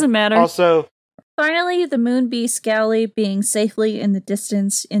anymore. It doesn't matter. Also, finally, the Moonbeast galley being safely in the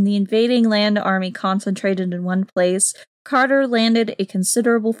distance and the invading land army concentrated in one place, Carter landed a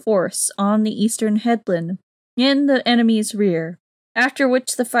considerable force on the eastern headland in the enemy's rear, after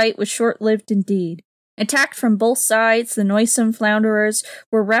which the fight was short-lived indeed. Attacked from both sides, the noisome flounderers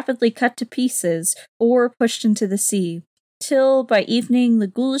were rapidly cut to pieces or pushed into the sea, till by evening the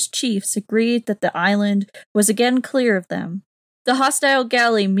ghoulish chiefs agreed that the island was again clear of them. The hostile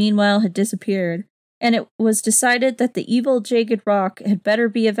galley meanwhile had disappeared, and it was decided that the evil jagged rock had better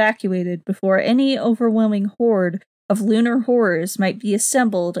be evacuated before any overwhelming horde of lunar horrors might be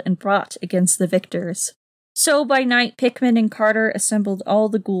assembled and brought against the victors. So by night Pickman and Carter assembled all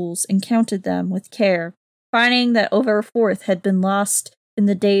the ghouls and counted them with care, finding that over a fourth had been lost in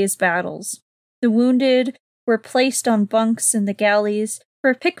the day's battles. The wounded were placed on bunks in the galleys,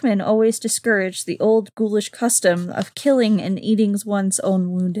 for Pickman always discouraged the old ghoulish custom of killing and eating one's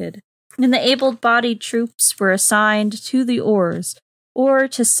own wounded, and the able-bodied troops were assigned to the oars, or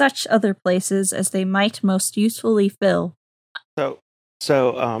to such other places as they might most usefully fill. So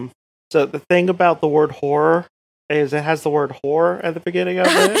the thing about the word horror is it has the word whore at the beginning of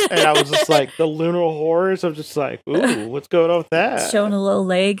it, and I was just like, the lunar horrors, I'm just like, ooh, what's going on with that? Showing a little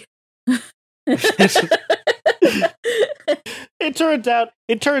leg. It turns out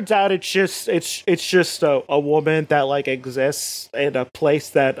it's just a woman that like exists in a place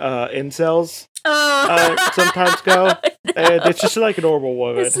that incels sometimes go, and it's just like a normal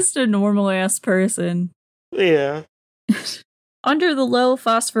woman. It's just a normal ass person. Yeah. Under the low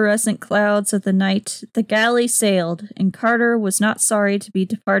phosphorescent clouds of the night, the galley sailed, and Carter was not sorry to be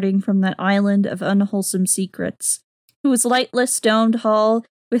departing from that island of unwholesome secrets, whose lightless domed hull,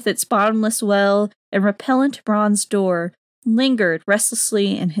 with its bottomless well and repellent bronze door, lingered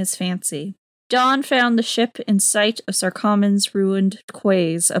restlessly in his fancy. Dawn found the ship in sight of Sarkoman's ruined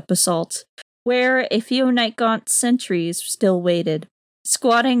quays of basalt, where a few Nightgaunt sentries still waited,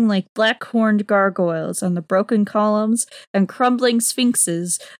 squatting like black-horned gargoyles on the broken columns and crumbling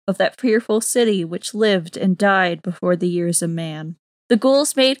sphinxes of that fearful city which lived and died before the years of man. The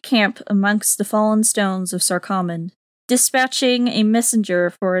ghouls made camp amongst the fallen stones of Sarkoman, dispatching a messenger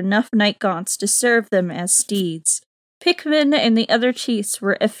for enough Nightgaunts to serve them as steeds. Pickman and the other chiefs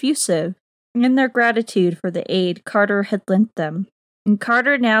were effusive in their gratitude for the aid Carter had lent them, and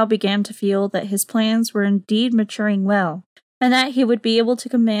Carter now began to feel that his plans were indeed maturing well, and that he would be able to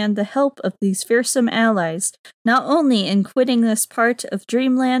command the help of these fearsome allies, not only in quitting this part of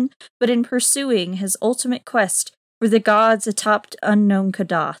Dreamland, but in pursuing his ultimate quest for the gods atop unknown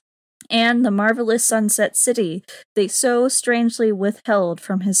Kadath, and the marvelous sunset city they so strangely withheld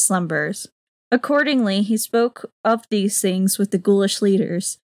from his slumbers. Accordingly, he spoke of these things with the ghoulish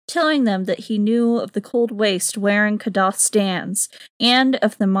leaders, telling them that he knew of the cold waste wherein Kadath stands, and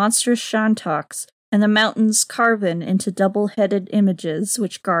of the monstrous Shantoks, and the mountains carven into double-headed images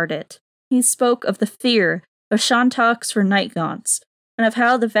which guard it. He spoke of the fear of Shantoks for Nightgaunts, and of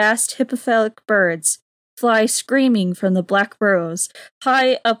how the vast hippophilic birds fly screaming from the black burrows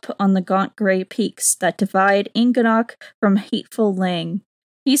high up on the gaunt grey peaks that divide Inganok from hateful Lang,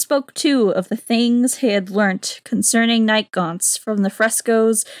 He spoke, too, of the things he had learnt concerning night gaunts from the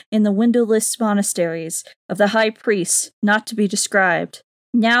frescoes in the windowless monasteries of the high priests, not to be described.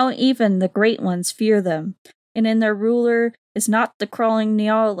 Now even the great ones fear them, and in their ruler is not the crawling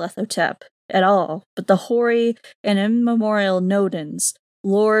Nyarlathotep at all, but the hoary and immemorial Nodens,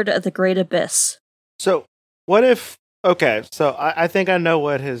 lord of the great abyss. So, what if... Okay, so I think I know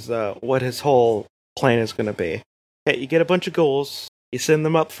what his whole plan is going to be. Okay, you get a bunch of ghouls, you send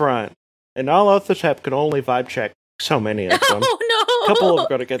them up front, and Nyarlathotep can only vibe check so many of them. Oh, no! A couple of them are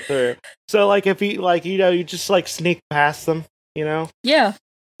going to get through. So, like, if you, like, you know, you just, like, sneak past them, you know? Yeah.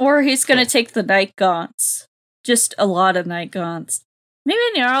 Or he's going to take the night gaunts. Just a lot of night gaunts. Maybe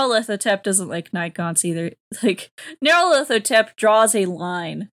Nyarlathotep doesn't like night gaunts either. Like, Nyarlathotep draws a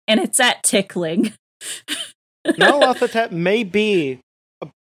line, and it's at tickling. Nyarlathotep may be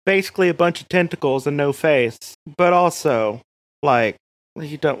basically a bunch of tentacles and no face, but also, like,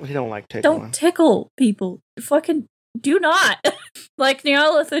 he don't like tickling. Don't tickle people. Fucking do not. Like,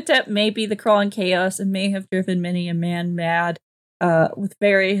 Nyarlathotep may be the crawling chaos and may have driven many a man mad with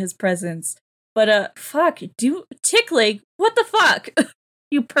Barry his presence. But, fuck, tickling? What the fuck?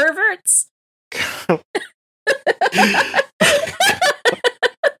 You perverts?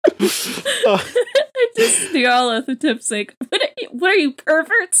 Just Nyarlathotep's like, what are you,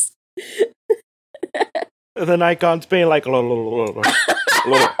 perverts? The Nikon's being like, or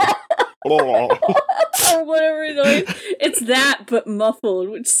whatever noise. It's that, but muffled,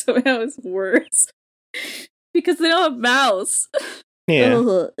 which somehow is worse. Because they don't have mouths. Yeah.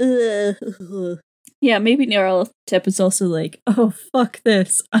 Yeah, maybe Nyarlathotep is also like, oh, fuck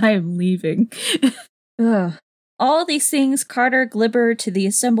this, I'm leaving. All these things Carter glibbered to the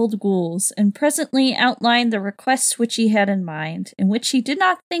assembled ghouls, and presently outlined the requests which he had in mind, and which he did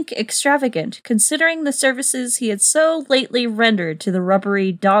not think extravagant, considering the services he had so lately rendered to the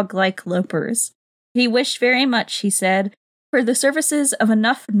rubbery, dog-like lopers. He wished very much, he said, for the services of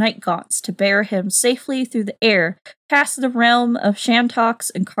enough night gaunts to bear him safely through the air, past the realm of Shantoks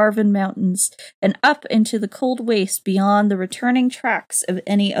and Carven Mountains, and up into the cold waste beyond the returning tracks of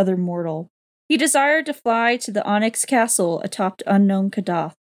any other mortal. He desired to fly to the Onyx Castle atop unknown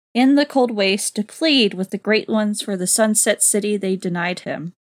Kadath, in the cold waste, to plead with the Great Ones for the Sunset City they denied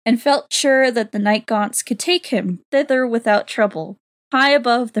him, and felt sure that the night gaunts could take him thither without trouble, high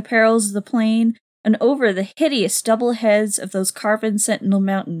above the perils of the plain, and over the hideous double heads of those carven sentinel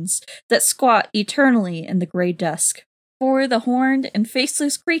mountains that squat eternally in the grey dusk. For the horned and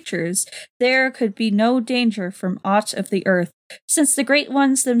faceless creatures, there could be no danger from aught of the earth, since the Great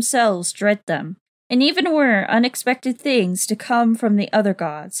Ones themselves dread them, and even were unexpected things to come from the other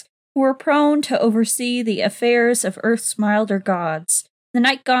gods, who were prone to oversee the affairs of earth's milder gods. The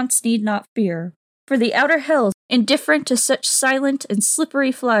night gaunts need not fear, for the outer hells, indifferent to such silent and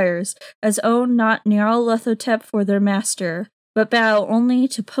slippery flyers as own not Nyarlathotep for their master, but bow only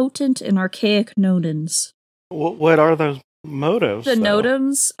to potent and archaic Nodens. What are those motives? The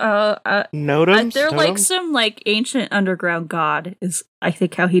Nodems? Nodems? They're like some like ancient underground god, is I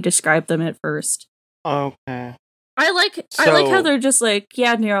think how he described them at first. Okay. I like how they're just like,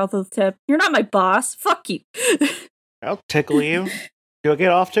 yeah, Nyarlathotep, you're not my boss. Fuck you. I'll tickle you. Do I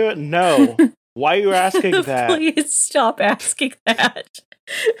get off to it? No. Why are you asking that? Please stop asking that.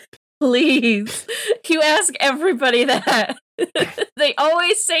 Please. You ask everybody that. They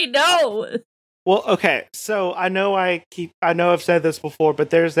always say no. Well, okay. So I know I've said this before, but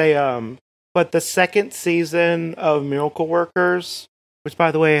there's but the second season of Miracle Workers, which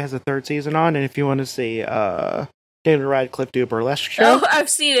by the way has a third season on, and if you want to see Daniel Radcliffe do a burlesque show. Oh, I've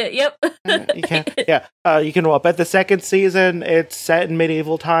seen it. Yep. You can. Yeah. You can. Well, but the second season, it's set in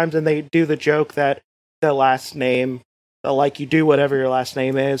medieval times, and they do the joke that the last name, like you do whatever your last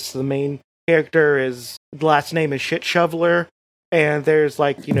name is. So the main character the last name is Shit Shoveler, and there's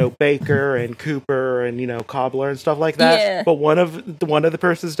like Baker and Cooper and Cobbler and stuff like that. Yeah. But one of the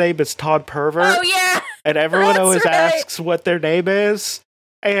person's name is Todd Pervert. Oh yeah. And everyone always right. asks what their name is.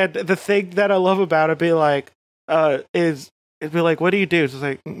 And the thing that I love about it be like. It'd be like, what do you do? It's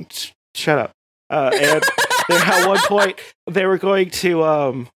like, shut up. And at one point they're going to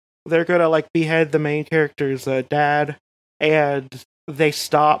like behead the main character's dad, and they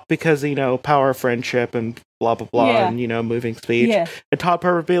stop because power of friendship and blah blah blah, yeah. And moving speech. Yeah. And Todd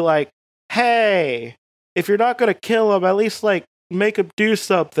Purver would be like, hey, if you're not gonna kill him, at least like make him do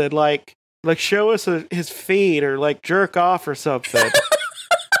something, like show us his feet or like jerk off or something.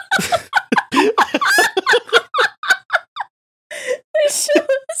 Show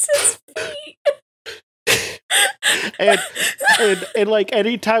us his feet. and like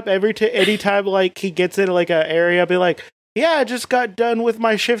anytime like he gets into like an area, I'll be like, Yeah, I just got done with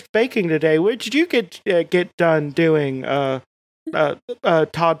my shift baking today. What did you get done doing, Todd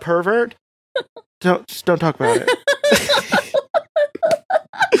Pervert? Don't talk about it.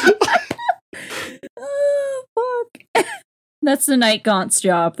 Oh, fuck. That's the Night Gaunt's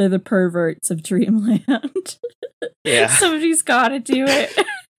job. They're the perverts of Dreamland. Yeah. Somebody's gotta do it.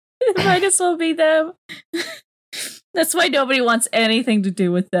 It might as well be them. That's why nobody wants anything to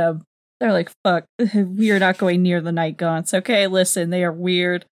do with them. They're like, fuck, we are not going near the Night Gaunts. Okay, listen, they are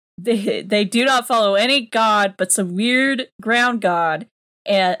weird. They do not follow any god, but some weird ground god.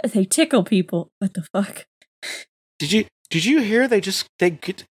 And they tickle people. What the fuck? Did you hear they just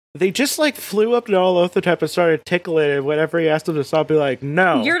like flew up to Nyarlathotep and started tickling it, and whenever he asked them to stop, be like,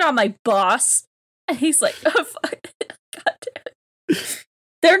 no. You're not my boss. And he's like, oh fuck. God damn it.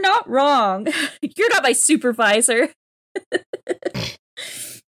 They're not wrong. You're not my supervisor.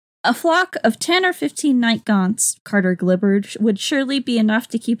 A flock of 10 or 15 Night Gaunts, Carter glibbered, would surely be enough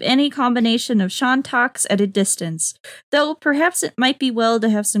to keep any combination of Shantoks at a distance, though perhaps it might be well to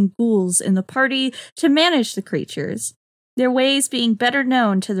have some ghouls in the party to manage the creatures, their ways being better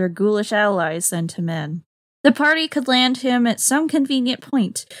known to their ghoulish allies than to men. The party could land him at some convenient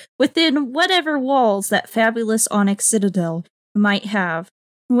point, within whatever walls that fabulous onyx citadel might have,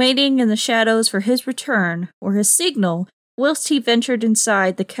 waiting in the shadows for his return, or his signal, whilst he ventured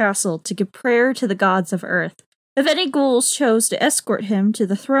inside the castle to give prayer to the gods of earth. If any ghouls chose to escort him to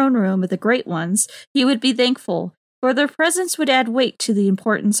the throne room of the Great Ones, he would be thankful, for their presence would add weight to the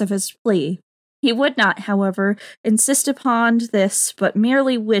importance of his plea. He would not, however, insist upon this, but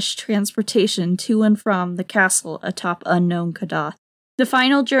merely wish transportation to and from the castle atop unknown Kadath. The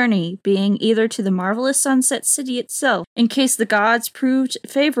final journey being either to the marvelous Sunset City itself, in case the gods proved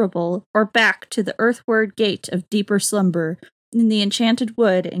favorable, or back to the earthward gate of deeper slumber in the enchanted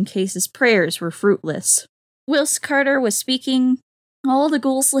wood in case his prayers were fruitless. Whilst Carter was speaking, all the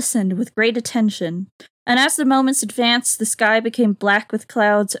ghouls listened with great attention, and as the moments advanced, the sky became black with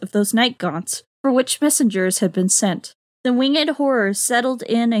clouds of those Night Gaunts for which messengers had been sent. The winged horrors settled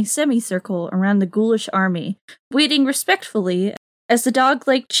in a semicircle around the ghoulish army, waiting respectfully as the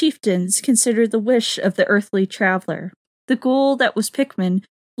dog-like chieftains considered the wish of the earthly traveler. The ghoul that was Pikmin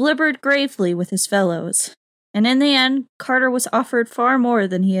blibbered gravely with his fellows, and in the end, Carter was offered far more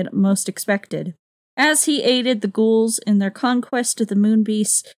than he had most expected. As he aided the ghouls in their conquest of the moon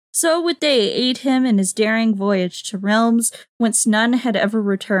beasts, so would they aid him in his daring voyage to realms whence none had ever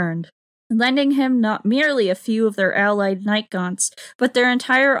returned, lending him not merely a few of their allied Night Gaunts, but their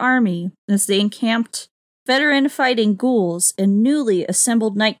entire army, as they encamped veteran fighting ghouls and newly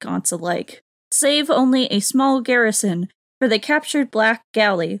assembled Night Gaunts alike, save only a small garrison for the captured Black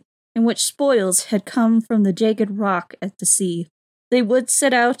Galley, in which spoils had come from the jagged rock at the sea. They would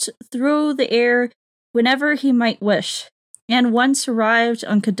set out through the air whenever he might wish, and once arrived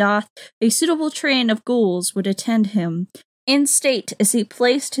on Kadath, a suitable train of ghouls would attend him, in state as he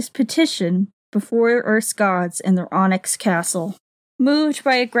placed his petition before Earth's gods in their onyx castle. Moved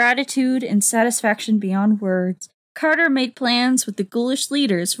by a gratitude and satisfaction beyond words, Carter made plans with the ghoulish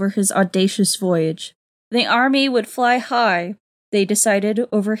leaders for his audacious voyage. The army would fly high, they decided,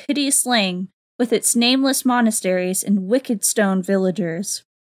 over hideous Lang, with its nameless monasteries and wicked stone villagers,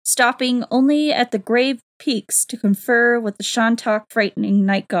 stopping only at the grave peaks to confer with the Shantok frightening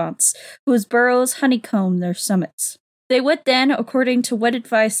Night Gaunts, whose burrows honeycomb their summits. They would then, according to what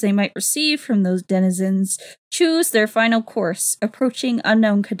advice they might receive from those denizens, choose their final course, approaching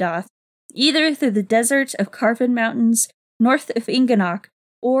unknown Kadath, either through the desert of Carven Mountains, north of Inganok,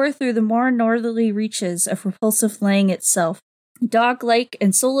 or through the more northerly reaches of repulsive Lang itself. Dog-like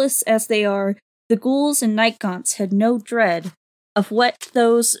and soulless as they are, the ghouls and Night Gaunts had no dread of what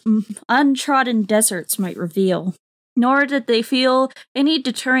those untrodden deserts might reveal, nor did they feel any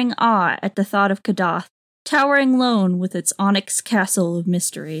deterring awe at the thought of Kadath, towering lone with its onyx castle of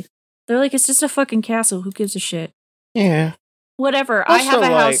mystery. They're like, it's just a fucking castle, who gives a shit? Yeah. Whatever, Also, I have a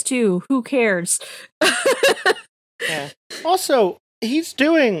house too, who cares? Yeah. Also, he's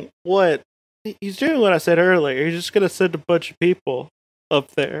doing what I said earlier. He's just gonna send a bunch of people up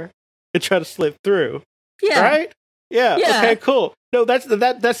there and try to slip through. Yeah. Right? Yeah. Okay, cool. No, that's the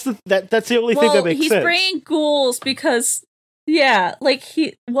only thing that makes sense. He's bringing ghouls because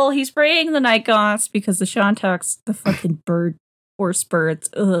he's bringing the Night Gaunts because the Shantoks, the fucking horse birds,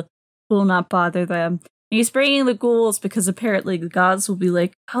 will not bother them. And he's bringing the ghouls because apparently the gods will be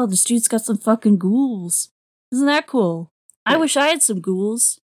like, oh, this dude's got some fucking ghouls. Isn't that cool? I wish I had some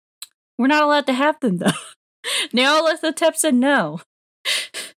ghouls. We're not allowed to have them, though. Nyarlathotep said no.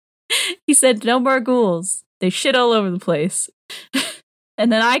 He said, no more ghouls. They shit all over the place.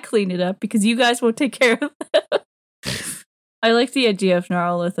 And then I clean it up because you guys won't take care of them. I like the idea of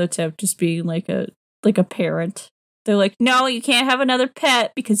Nyarlathotep just being like a parent. They're like, no, you can't have another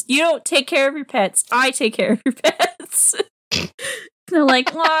pet because you don't take care of your pets. I take care of your pets. They're like,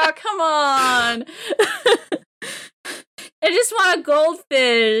 oh, come on. I just want a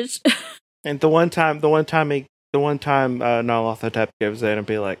goldfish. And the one time Nyarlathotep gives in and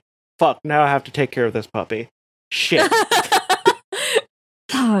be like, fuck, now I have to take care of this puppy. Shit.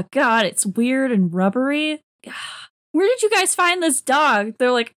 Oh, God, it's weird and rubbery. Where did you guys find this dog?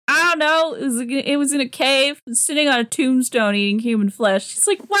 They're like, I don't know. It was in a cave, sitting on a tombstone eating human flesh. It's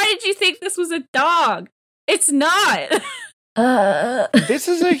like, why did you think this was a dog? It's not. This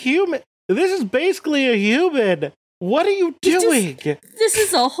is a human. This is basically a human. What are you doing? This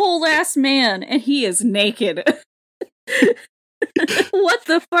is a whole ass man, and he is naked. What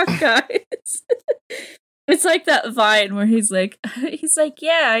the fuck, guys? It's like that Vine where he's like,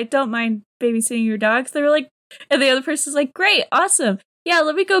 yeah, I don't mind babysitting your dogs. They were like, and the other person's like, great, awesome. Yeah,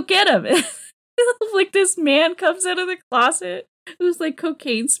 let me go get him. Like this man comes out of the closet who's like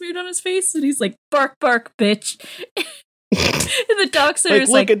cocaine smeared on his face, and he's like, bark, bark, bitch. And the dog sitter's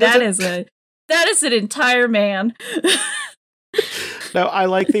like, that is an entire man. No, I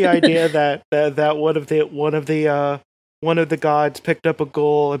like the idea that one of the gods picked up a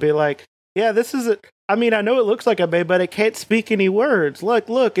ghoul and be like, yeah, this is it. I mean, I know it looks like a babe, but it can't speak any words.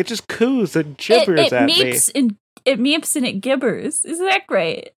 Look, it just coos and gibbers at me. It meeps and it gibbers. Isn't that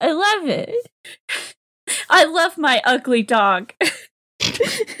great? I love it. I love my ugly dog.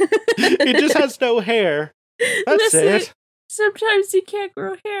 It just has no hair. That's it. Sometimes you can't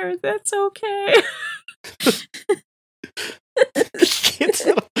grow hair. That's okay. Kids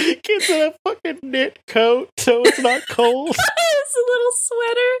in a fucking knit coat so it's not cold. It's a little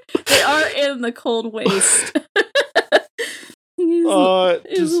sweater. They are in the cold waste.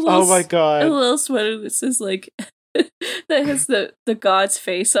 Oh my god. A little sweater that says like that has the god's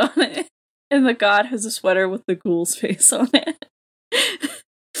face on it. And the god has a sweater with the ghoul's face on it.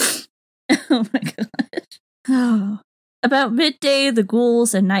 Oh my god. Oh. About midday, the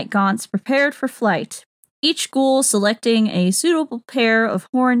ghouls and night gaunts prepared for flight, each ghoul selecting a suitable pair of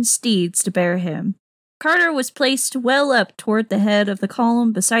horned steeds to bear him. Carter was placed well up toward the head of the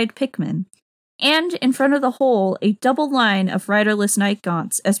column beside Pikmin, and in front of the whole, a double line of riderless night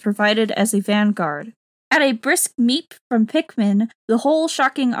gaunts as provided as a vanguard. At a brisk meep from Pikmin, the whole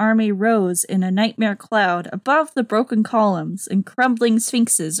shocking army rose in a nightmare cloud above the broken columns and crumbling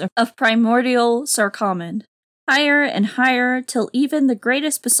sphinxes of primordial Sarcommand. Higher and higher, till even the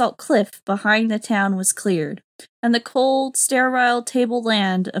greatest basalt cliff behind the town was cleared, and the cold, sterile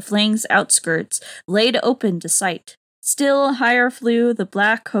tableland of Lang's outskirts laid open to sight. Still higher flew the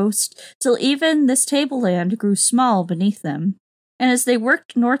black host, till even this tableland grew small beneath them. And as they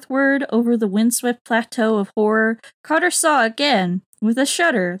worked northward over the windswept plateau of horror, Carter saw again, with a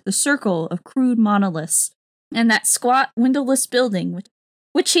shudder, the circle of crude monoliths, and that squat, windowless building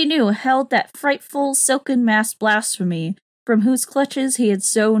which he knew held that frightful silken-masked blasphemy from whose clutches he had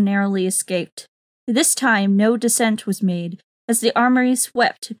so narrowly escaped. This time no descent was made, as the armory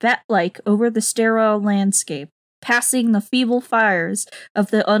swept bat-like over the sterile landscape, passing the feeble fires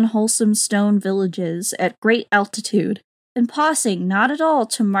of the unwholesome stone villages at great altitude, and pausing not at all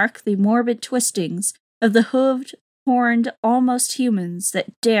to mark the morbid twistings of the hooved, horned, almost humans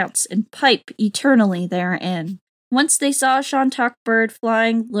that dance and pipe eternally therein. Once they saw a Shantak bird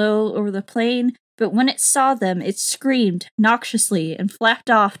flying low over the plain, but when it saw them, it screamed noxiously and flapped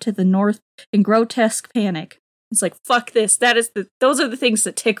off to the north in grotesque panic. It's like, fuck this. Those are the things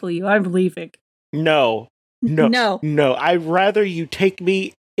that tickle you. I'm leaving. No. I'd rather you take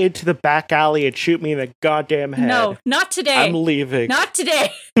me into the back alley and shoot me in the goddamn head. No, not today. I'm leaving. Not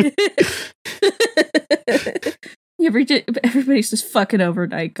today. Everybody's just fucking over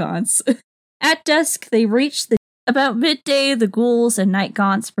night gaunts. At dusk, they reached about midday, the ghouls and night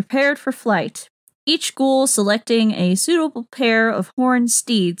gaunts prepared for flight, each ghoul selecting a suitable pair of horned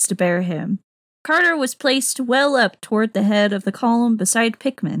steeds to bear him. Carter was placed well up toward the head of the column beside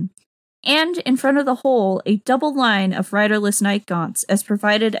Pikmin, and in front of the whole, a double line of riderless night gaunts as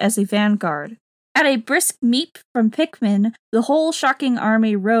provided as a vanguard. At a brisk meep from Pikmin, the whole shocking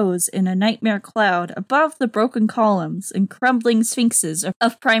army rose in a nightmare cloud above the broken columns and crumbling sphinxes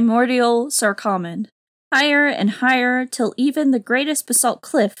of primordial Sarcommand. Higher and higher, till even the greatest basalt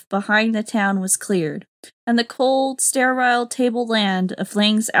cliff behind the town was cleared, and the cold, sterile tableland of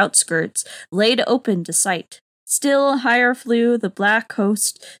Lang's outskirts laid open to sight. Still higher flew the black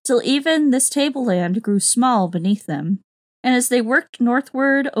host, till even this tableland grew small beneath them. And as they worked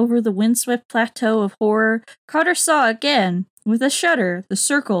northward over the windswept plateau of horror, Carter saw again, with a shudder, the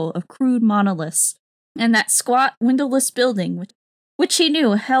circle of crude monoliths, and that squat, windowless building, which he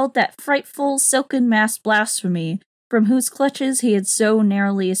knew held that frightful, silken-masked blasphemy from whose clutches he had so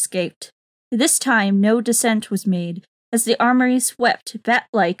narrowly escaped. This time no descent was made, as the armory swept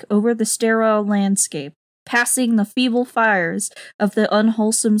bat-like over the sterile landscape, passing the feeble fires of the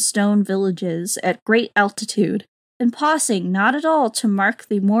unwholesome stone villages at great altitude, and pausing not at all to mark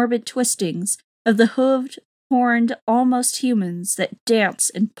the morbid twistings of the hooved, horned, almost humans that dance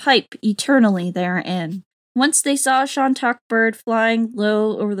and pipe eternally therein. Once they saw a Shantak bird flying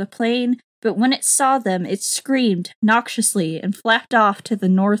low over the plain, but when it saw them, it screamed noxiously and flapped off to the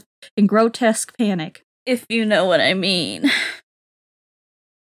north in grotesque panic. If you know what I mean.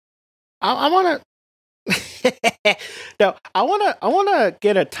 I want to. No, I want to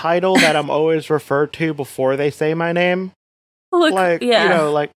get a title that I'm always referred to before they say my name. Look, like yeah.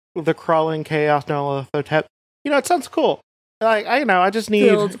 Like the crawling chaos Nyarlathotep. It sounds cool. Like I just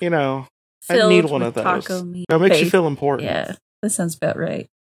need I need one of those. Taco meat. It makes you feel important. Yeah, that sounds about right.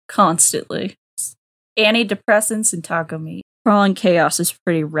 Constantly. Antidepressants and taco meat. Crawling Chaos is a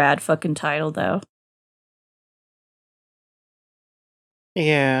pretty rad fucking title, though.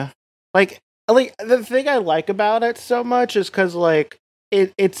 Yeah. Like the thing I like about it so much is because, like,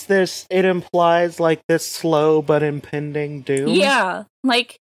 it implies, like, this slow but impending doom. Yeah.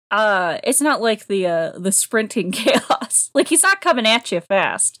 Like, it's not like the sprinting chaos. Like, he's not coming at you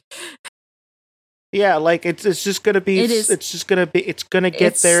fast. Yeah, like it's just gonna be. It's gonna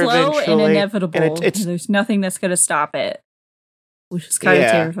get there slow eventually. And inevitable. And there's nothing that's gonna stop it, which is kind of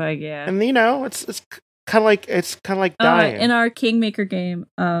terrifying. Yeah, and it's kind of like dying. In our Kingmaker game,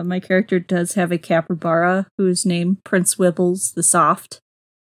 my character does have a capybara whose name Prince Wibbles the Soft.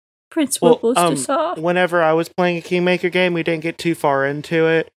 Prince Wibbles the Soft. Whenever I was playing a Kingmaker game, we didn't get too far into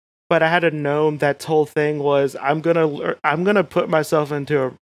it, but I had a gnome that whole thing was I'm gonna put myself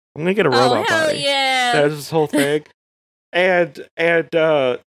into I'm gonna get a robot body. Yeah, that was this whole thing, and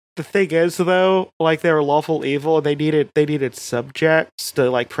the thing is though, like they were lawful evil, and they needed subjects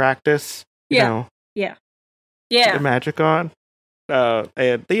to like practice. Yeah. Their magic on. And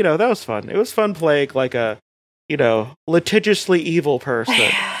that was fun. It was fun playing like a litigiously evil person.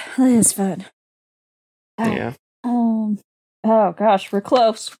 That is fun. Yeah. Oh gosh, we're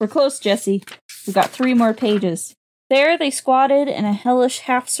close. We're close, Jesse. We've got 3 more pages. There they squatted in a hellish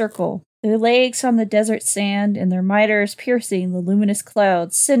half-circle, their legs on the desert sand and their miters piercing the luminous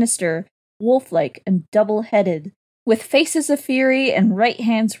clouds, sinister, wolf-like, and double-headed, with faces of fury and right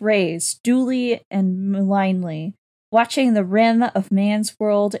hands raised, duly and malignly, watching the rim of man's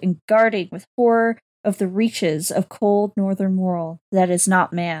world and guarding with horror of the reaches of cold northern world that is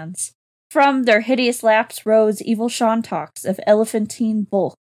not man's. From their hideous laps rose evil Shantaks of elephantine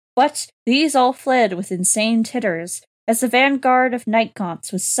bulk, but these all fled with insane titters, as the vanguard of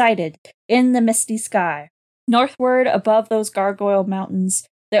Nightgaunts was sighted in the misty sky. Northward above those gargoyle mountains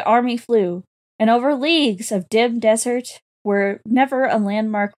the army flew, and over leagues of dim desert where never a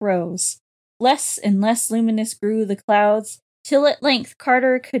landmark rose. Less and less luminous grew the clouds, till at length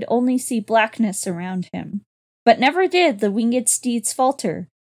Carter could only see blackness around him. But never did the winged steeds falter,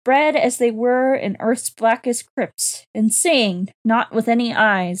 bred as they were in earth's blackest crypts, and seeing, not with any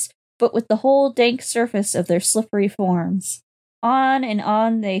eyes, but with the whole dank surface of their slippery forms. On and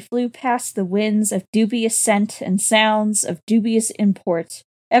on they flew past the winds of dubious scent and sounds of dubious import,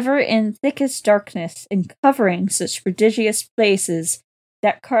 ever in thickest darkness, and covering such prodigious places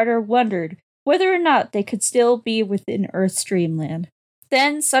that Carter wondered whether or not they could still be within Earth's dreamland.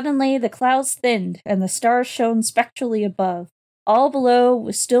 Then suddenly the clouds thinned, and the stars shone spectrally above. All below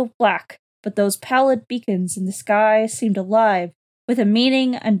was still black, but those pallid beacons in the sky seemed alive with a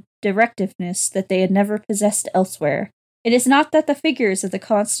meaning and directiveness that they had never possessed elsewhere. It is not that the figures of the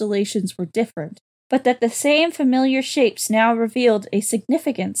constellations were different, but that the same familiar shapes now revealed a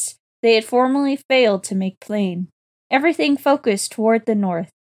significance they had formerly failed to make plain. Everything focused toward the north.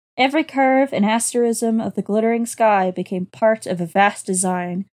 Every curve and asterism of the glittering sky became part of a vast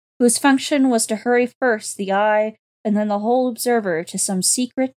design, whose function was to hurry first the eye and then the whole observer to some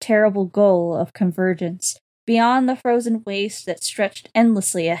secret, terrible goal of convergence, beyond the frozen waste that stretched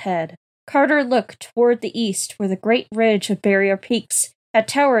endlessly ahead. Carter looked toward the east, where the great ridge of barrier peaks had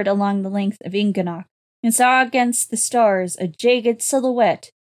towered along the length of Inganok, and saw against the stars a jagged silhouette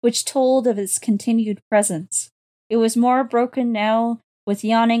which told of its continued presence. It was more broken now, with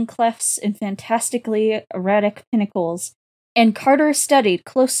yawning clefts and fantastically erratic pinnacles, and Carter studied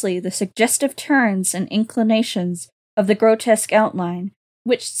closely the suggestive turns and inclinations of the grotesque outline,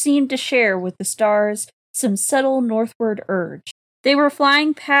 which seemed to share with the stars some subtle northward urge. They were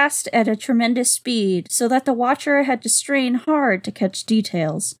flying past at a tremendous speed, so that the watcher had to strain hard to catch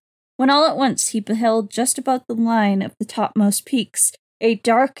details. when all at once he beheld just above the line of the topmost peaks a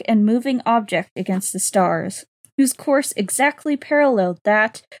dark and moving object against the stars, whose course exactly paralleled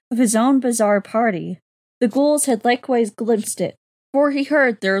that of his own bizarre party. The ghouls had likewise glimpsed it, for he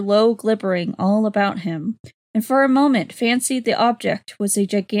heard their low glibbering all about him, and for a moment fancied the object was a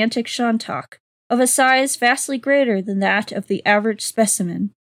gigantic shantak, of a size vastly greater than that of the average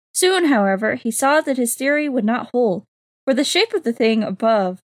specimen. Soon, however, he saw that his theory would not hold, for the shape of the thing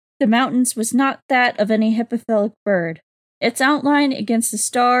above the mountains was not that of any hippophilic bird. Its outline against the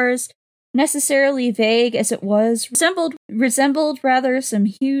stars, necessarily vague as it was, resembled rather some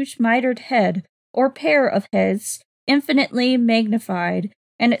huge mitered head, or pair of heads, infinitely magnified,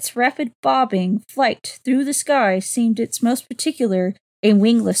 and its rapid bobbing flight through the sky seemed its most particular a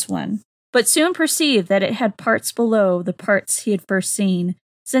wingless one, but soon perceived that it had parts below the parts he had first seen,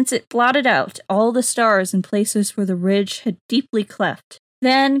 since it blotted out all the stars in places where the ridge had deeply cleft.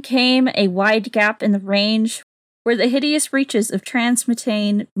 Then came a wide gap in the range, where the hideous reaches of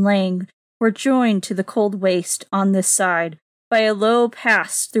transmontane Lang were joined to the cold waste on this side by a low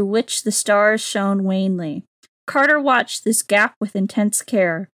pass through which the stars shone wanly. Carter watched this gap with intense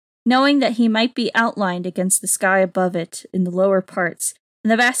care, knowing that he might be outlined against the sky above it in the lower parts, and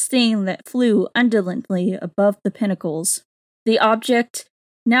the vast thing that flew undulantly above the pinnacles. The object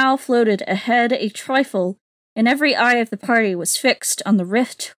now floated ahead a trifle, and every eye of the party was fixed on the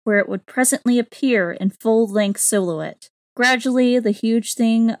rift where it would presently appear in full-length silhouette. Gradually, the huge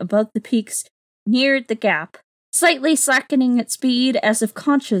thing above the peaks neared the gap, slightly slackening its speed as if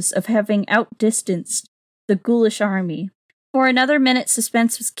conscious of having outdistanced the ghoulish army. For another minute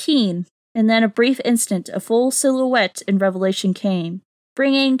suspense was keen, and then a brief instant a full silhouette in revelation came,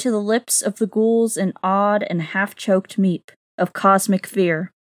 bringing to the lips of the ghouls an odd and half-choked meep of cosmic fear,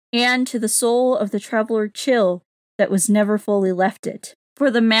 and to the soul of the traveler chill that was never fully left it. For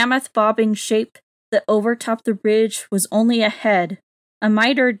the mammoth bobbing shape that overtopped the ridge was only a head, a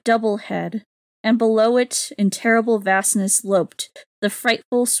mitered double head, and below it, in terrible vastness, loped the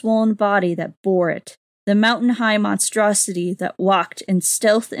frightful swollen body that bore it, the mountain-high monstrosity that walked in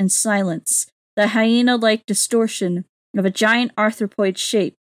stealth and silence, the hyena-like distortion of a giant arthropoid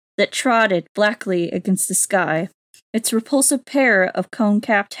shape that trotted blackly against the sky, its repulsive pair of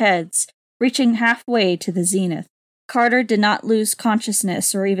cone-capped heads reaching halfway to the zenith. Carter did not lose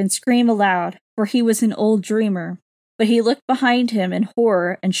consciousness or even scream aloud, for he was an old dreamer, but he looked behind him in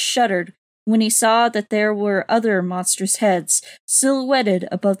horror and shuddered when he saw that there were other monstrous heads silhouetted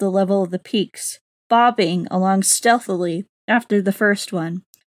above the level of the peaks, bobbing along stealthily after the first one,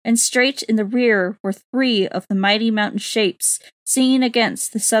 and straight in the rear were three of the mighty mountain shapes seen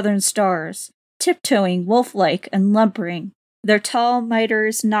against the southern stars, tiptoeing wolf-like and lumbering, their tall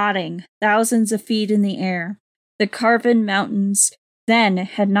miters nodding thousands of feet in the air. The carven mountains then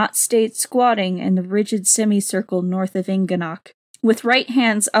had not stayed squatting in the rigid semicircle north of Inganok. With right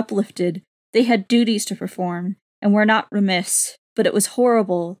hands uplifted, they had duties to perform, and were not remiss, but it was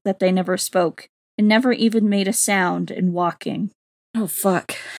horrible that they never spoke, and never even made a sound in walking. Oh,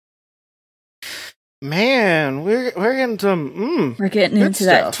 fuck. Man, we're getting some we're getting into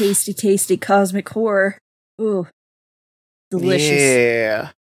stuff. That tasty cosmic horror. Ooh. Delicious. Yeah.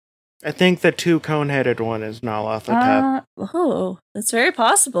 I think the two cone-headed one is Nyarlathotep. Oh, that's very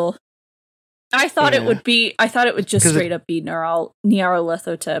possible. I thought it would just straight up be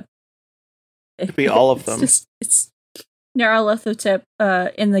Nyarlathotep. It could be all of them. It's Nyarlathotep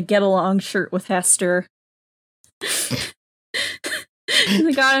in the Get Along shirt with Hester.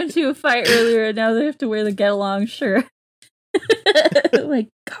 They got into a fight earlier, and now they have to wear the Get Along shirt. Like,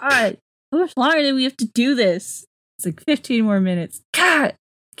 God, how much longer do we have to do this? It's like 15 more minutes. God, I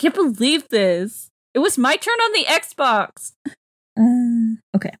can't believe this. It was my turn on the Xbox.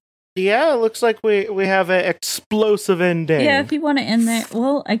 Okay. Yeah, it looks like we have an explosive ending. Yeah, if you want to end there.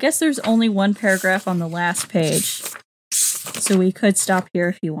 Well, I guess there's only one paragraph on the last page. So we could stop here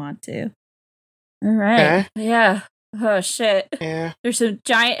if you want to. All right. Okay. Yeah. Oh, shit. Yeah. There's some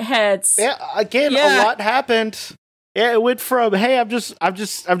giant heads. Yeah, again, a lot happened. Yeah, it went from, hey, I'm just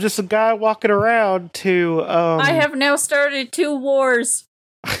a guy walking around to I have now started 2 wars.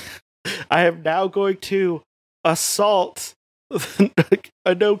 I am now going to assault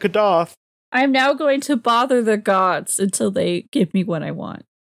Anokadath. I'm now going to bother the gods until they give me what I want.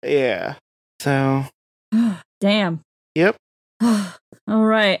 Yeah. So damn. Yep. All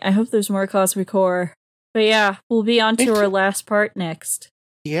right. I hope there's more cosmic horror. But yeah, we'll be on to our last part next.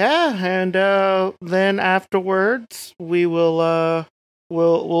 Yeah, and then afterwards we will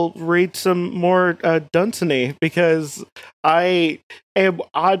we'll read some more Dunsany, because I am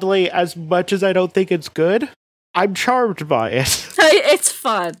oddly, as much as I don't think it's good, I'm charmed by it. It's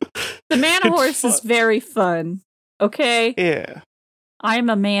fun. The man It's horse is fun. very fun. Okay? Yeah. I'm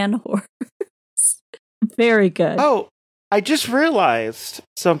a man horse. Very good. Oh, I just realized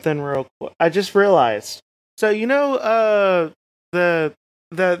something real quick. I just realized. So the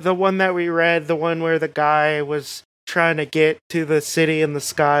one that we read, the one where the guy was trying to get to the city in the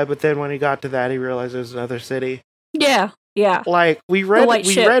sky, but then when he got to that, he realized it was another city. Yeah. Like we White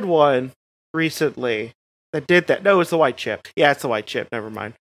Ship. read one recently that did that. No, it's the White Ship. Yeah, it's the White Ship. Never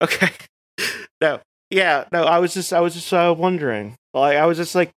mind. Okay. No. Yeah. No. I was just wondering. Like I was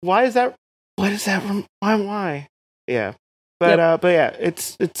just like, why is that? What is that? Why? Yeah. But yeah,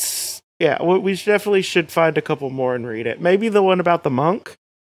 it's yeah. We definitely should find a couple more and read it. Maybe the one about the monk.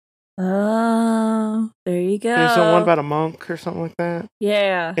 Oh, there you go. There's the one about a monk or something like that.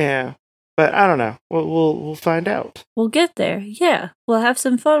 Yeah. Yeah. But I don't know. We'll find out. We'll get there. Yeah. We'll have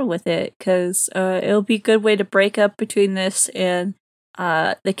some fun with it because it'll be a good way to break up between this and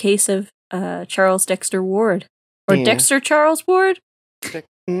the case of Charles Dexter Ward. Or Yeah. Dexter Charles Ward?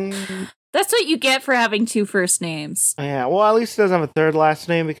 Mm, That's what you get for having two first names. yeah. Well, at least he doesn't have a third last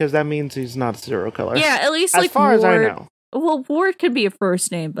name because that means he's not a serial killer. Yeah, at least As like far Ward. as I know. Well, Ward could be a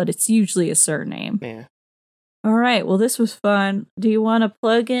first name, but it's usually a surname. Yeah. All right. Well, this was fun. Do you want to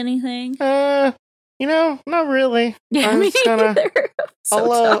plug anything? Not really. Yeah, I'm me just gonna- neither. I'm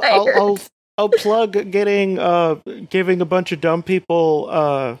so tired. I'll plug giving a bunch of dumb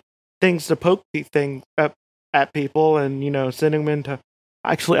people things to poke at people and sending them into.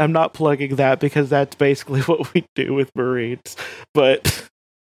 Actually, I'm not plugging that because that's basically what we do with Marines, but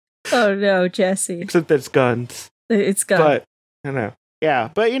Oh no, Jesse. except it's guns. It's gone. But yeah.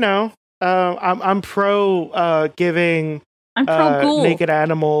 But I'm pro giving I'm pro ghoul. naked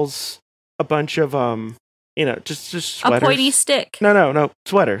animals a bunch of just A sweaters. pointy stick. No,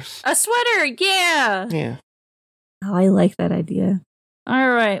 sweaters. A sweater, yeah. Yeah. Oh, I like that idea.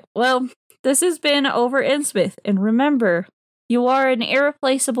 All right. Well, this has been Over Innsmouth, and remember, you are an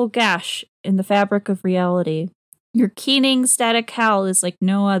irreplaceable gash in the fabric of reality. Your keening static howl is like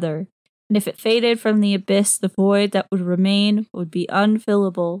no other, and if it faded from the abyss, the void that would remain would be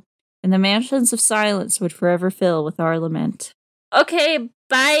unfillable, and the mansions of silence would forever fill with our lament. Okay,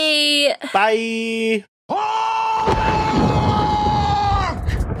 bye! Bye.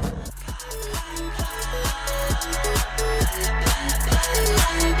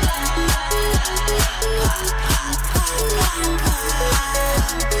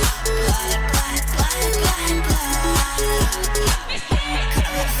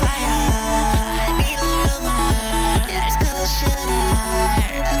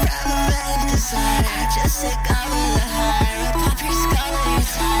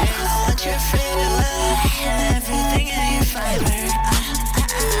 Everything in your fiber.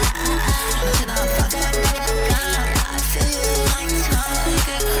 I feel you like time. You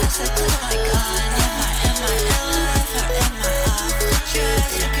get close, I click my gun. Am I alive or am I off?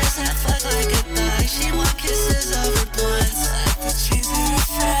 Your kiss that fuck like a thug. She want kisses over blunts. Like the cheese in her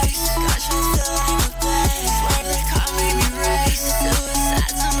face. Got you feeling the place. Swear they call me race.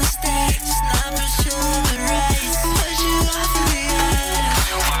 Suicide's a mistake. Just not pursuing the race. Put you off in the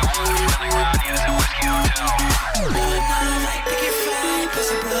head.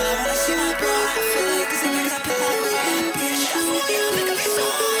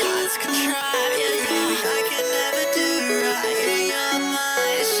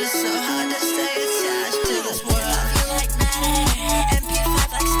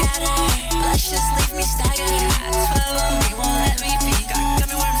 Just leave me staggered at 12.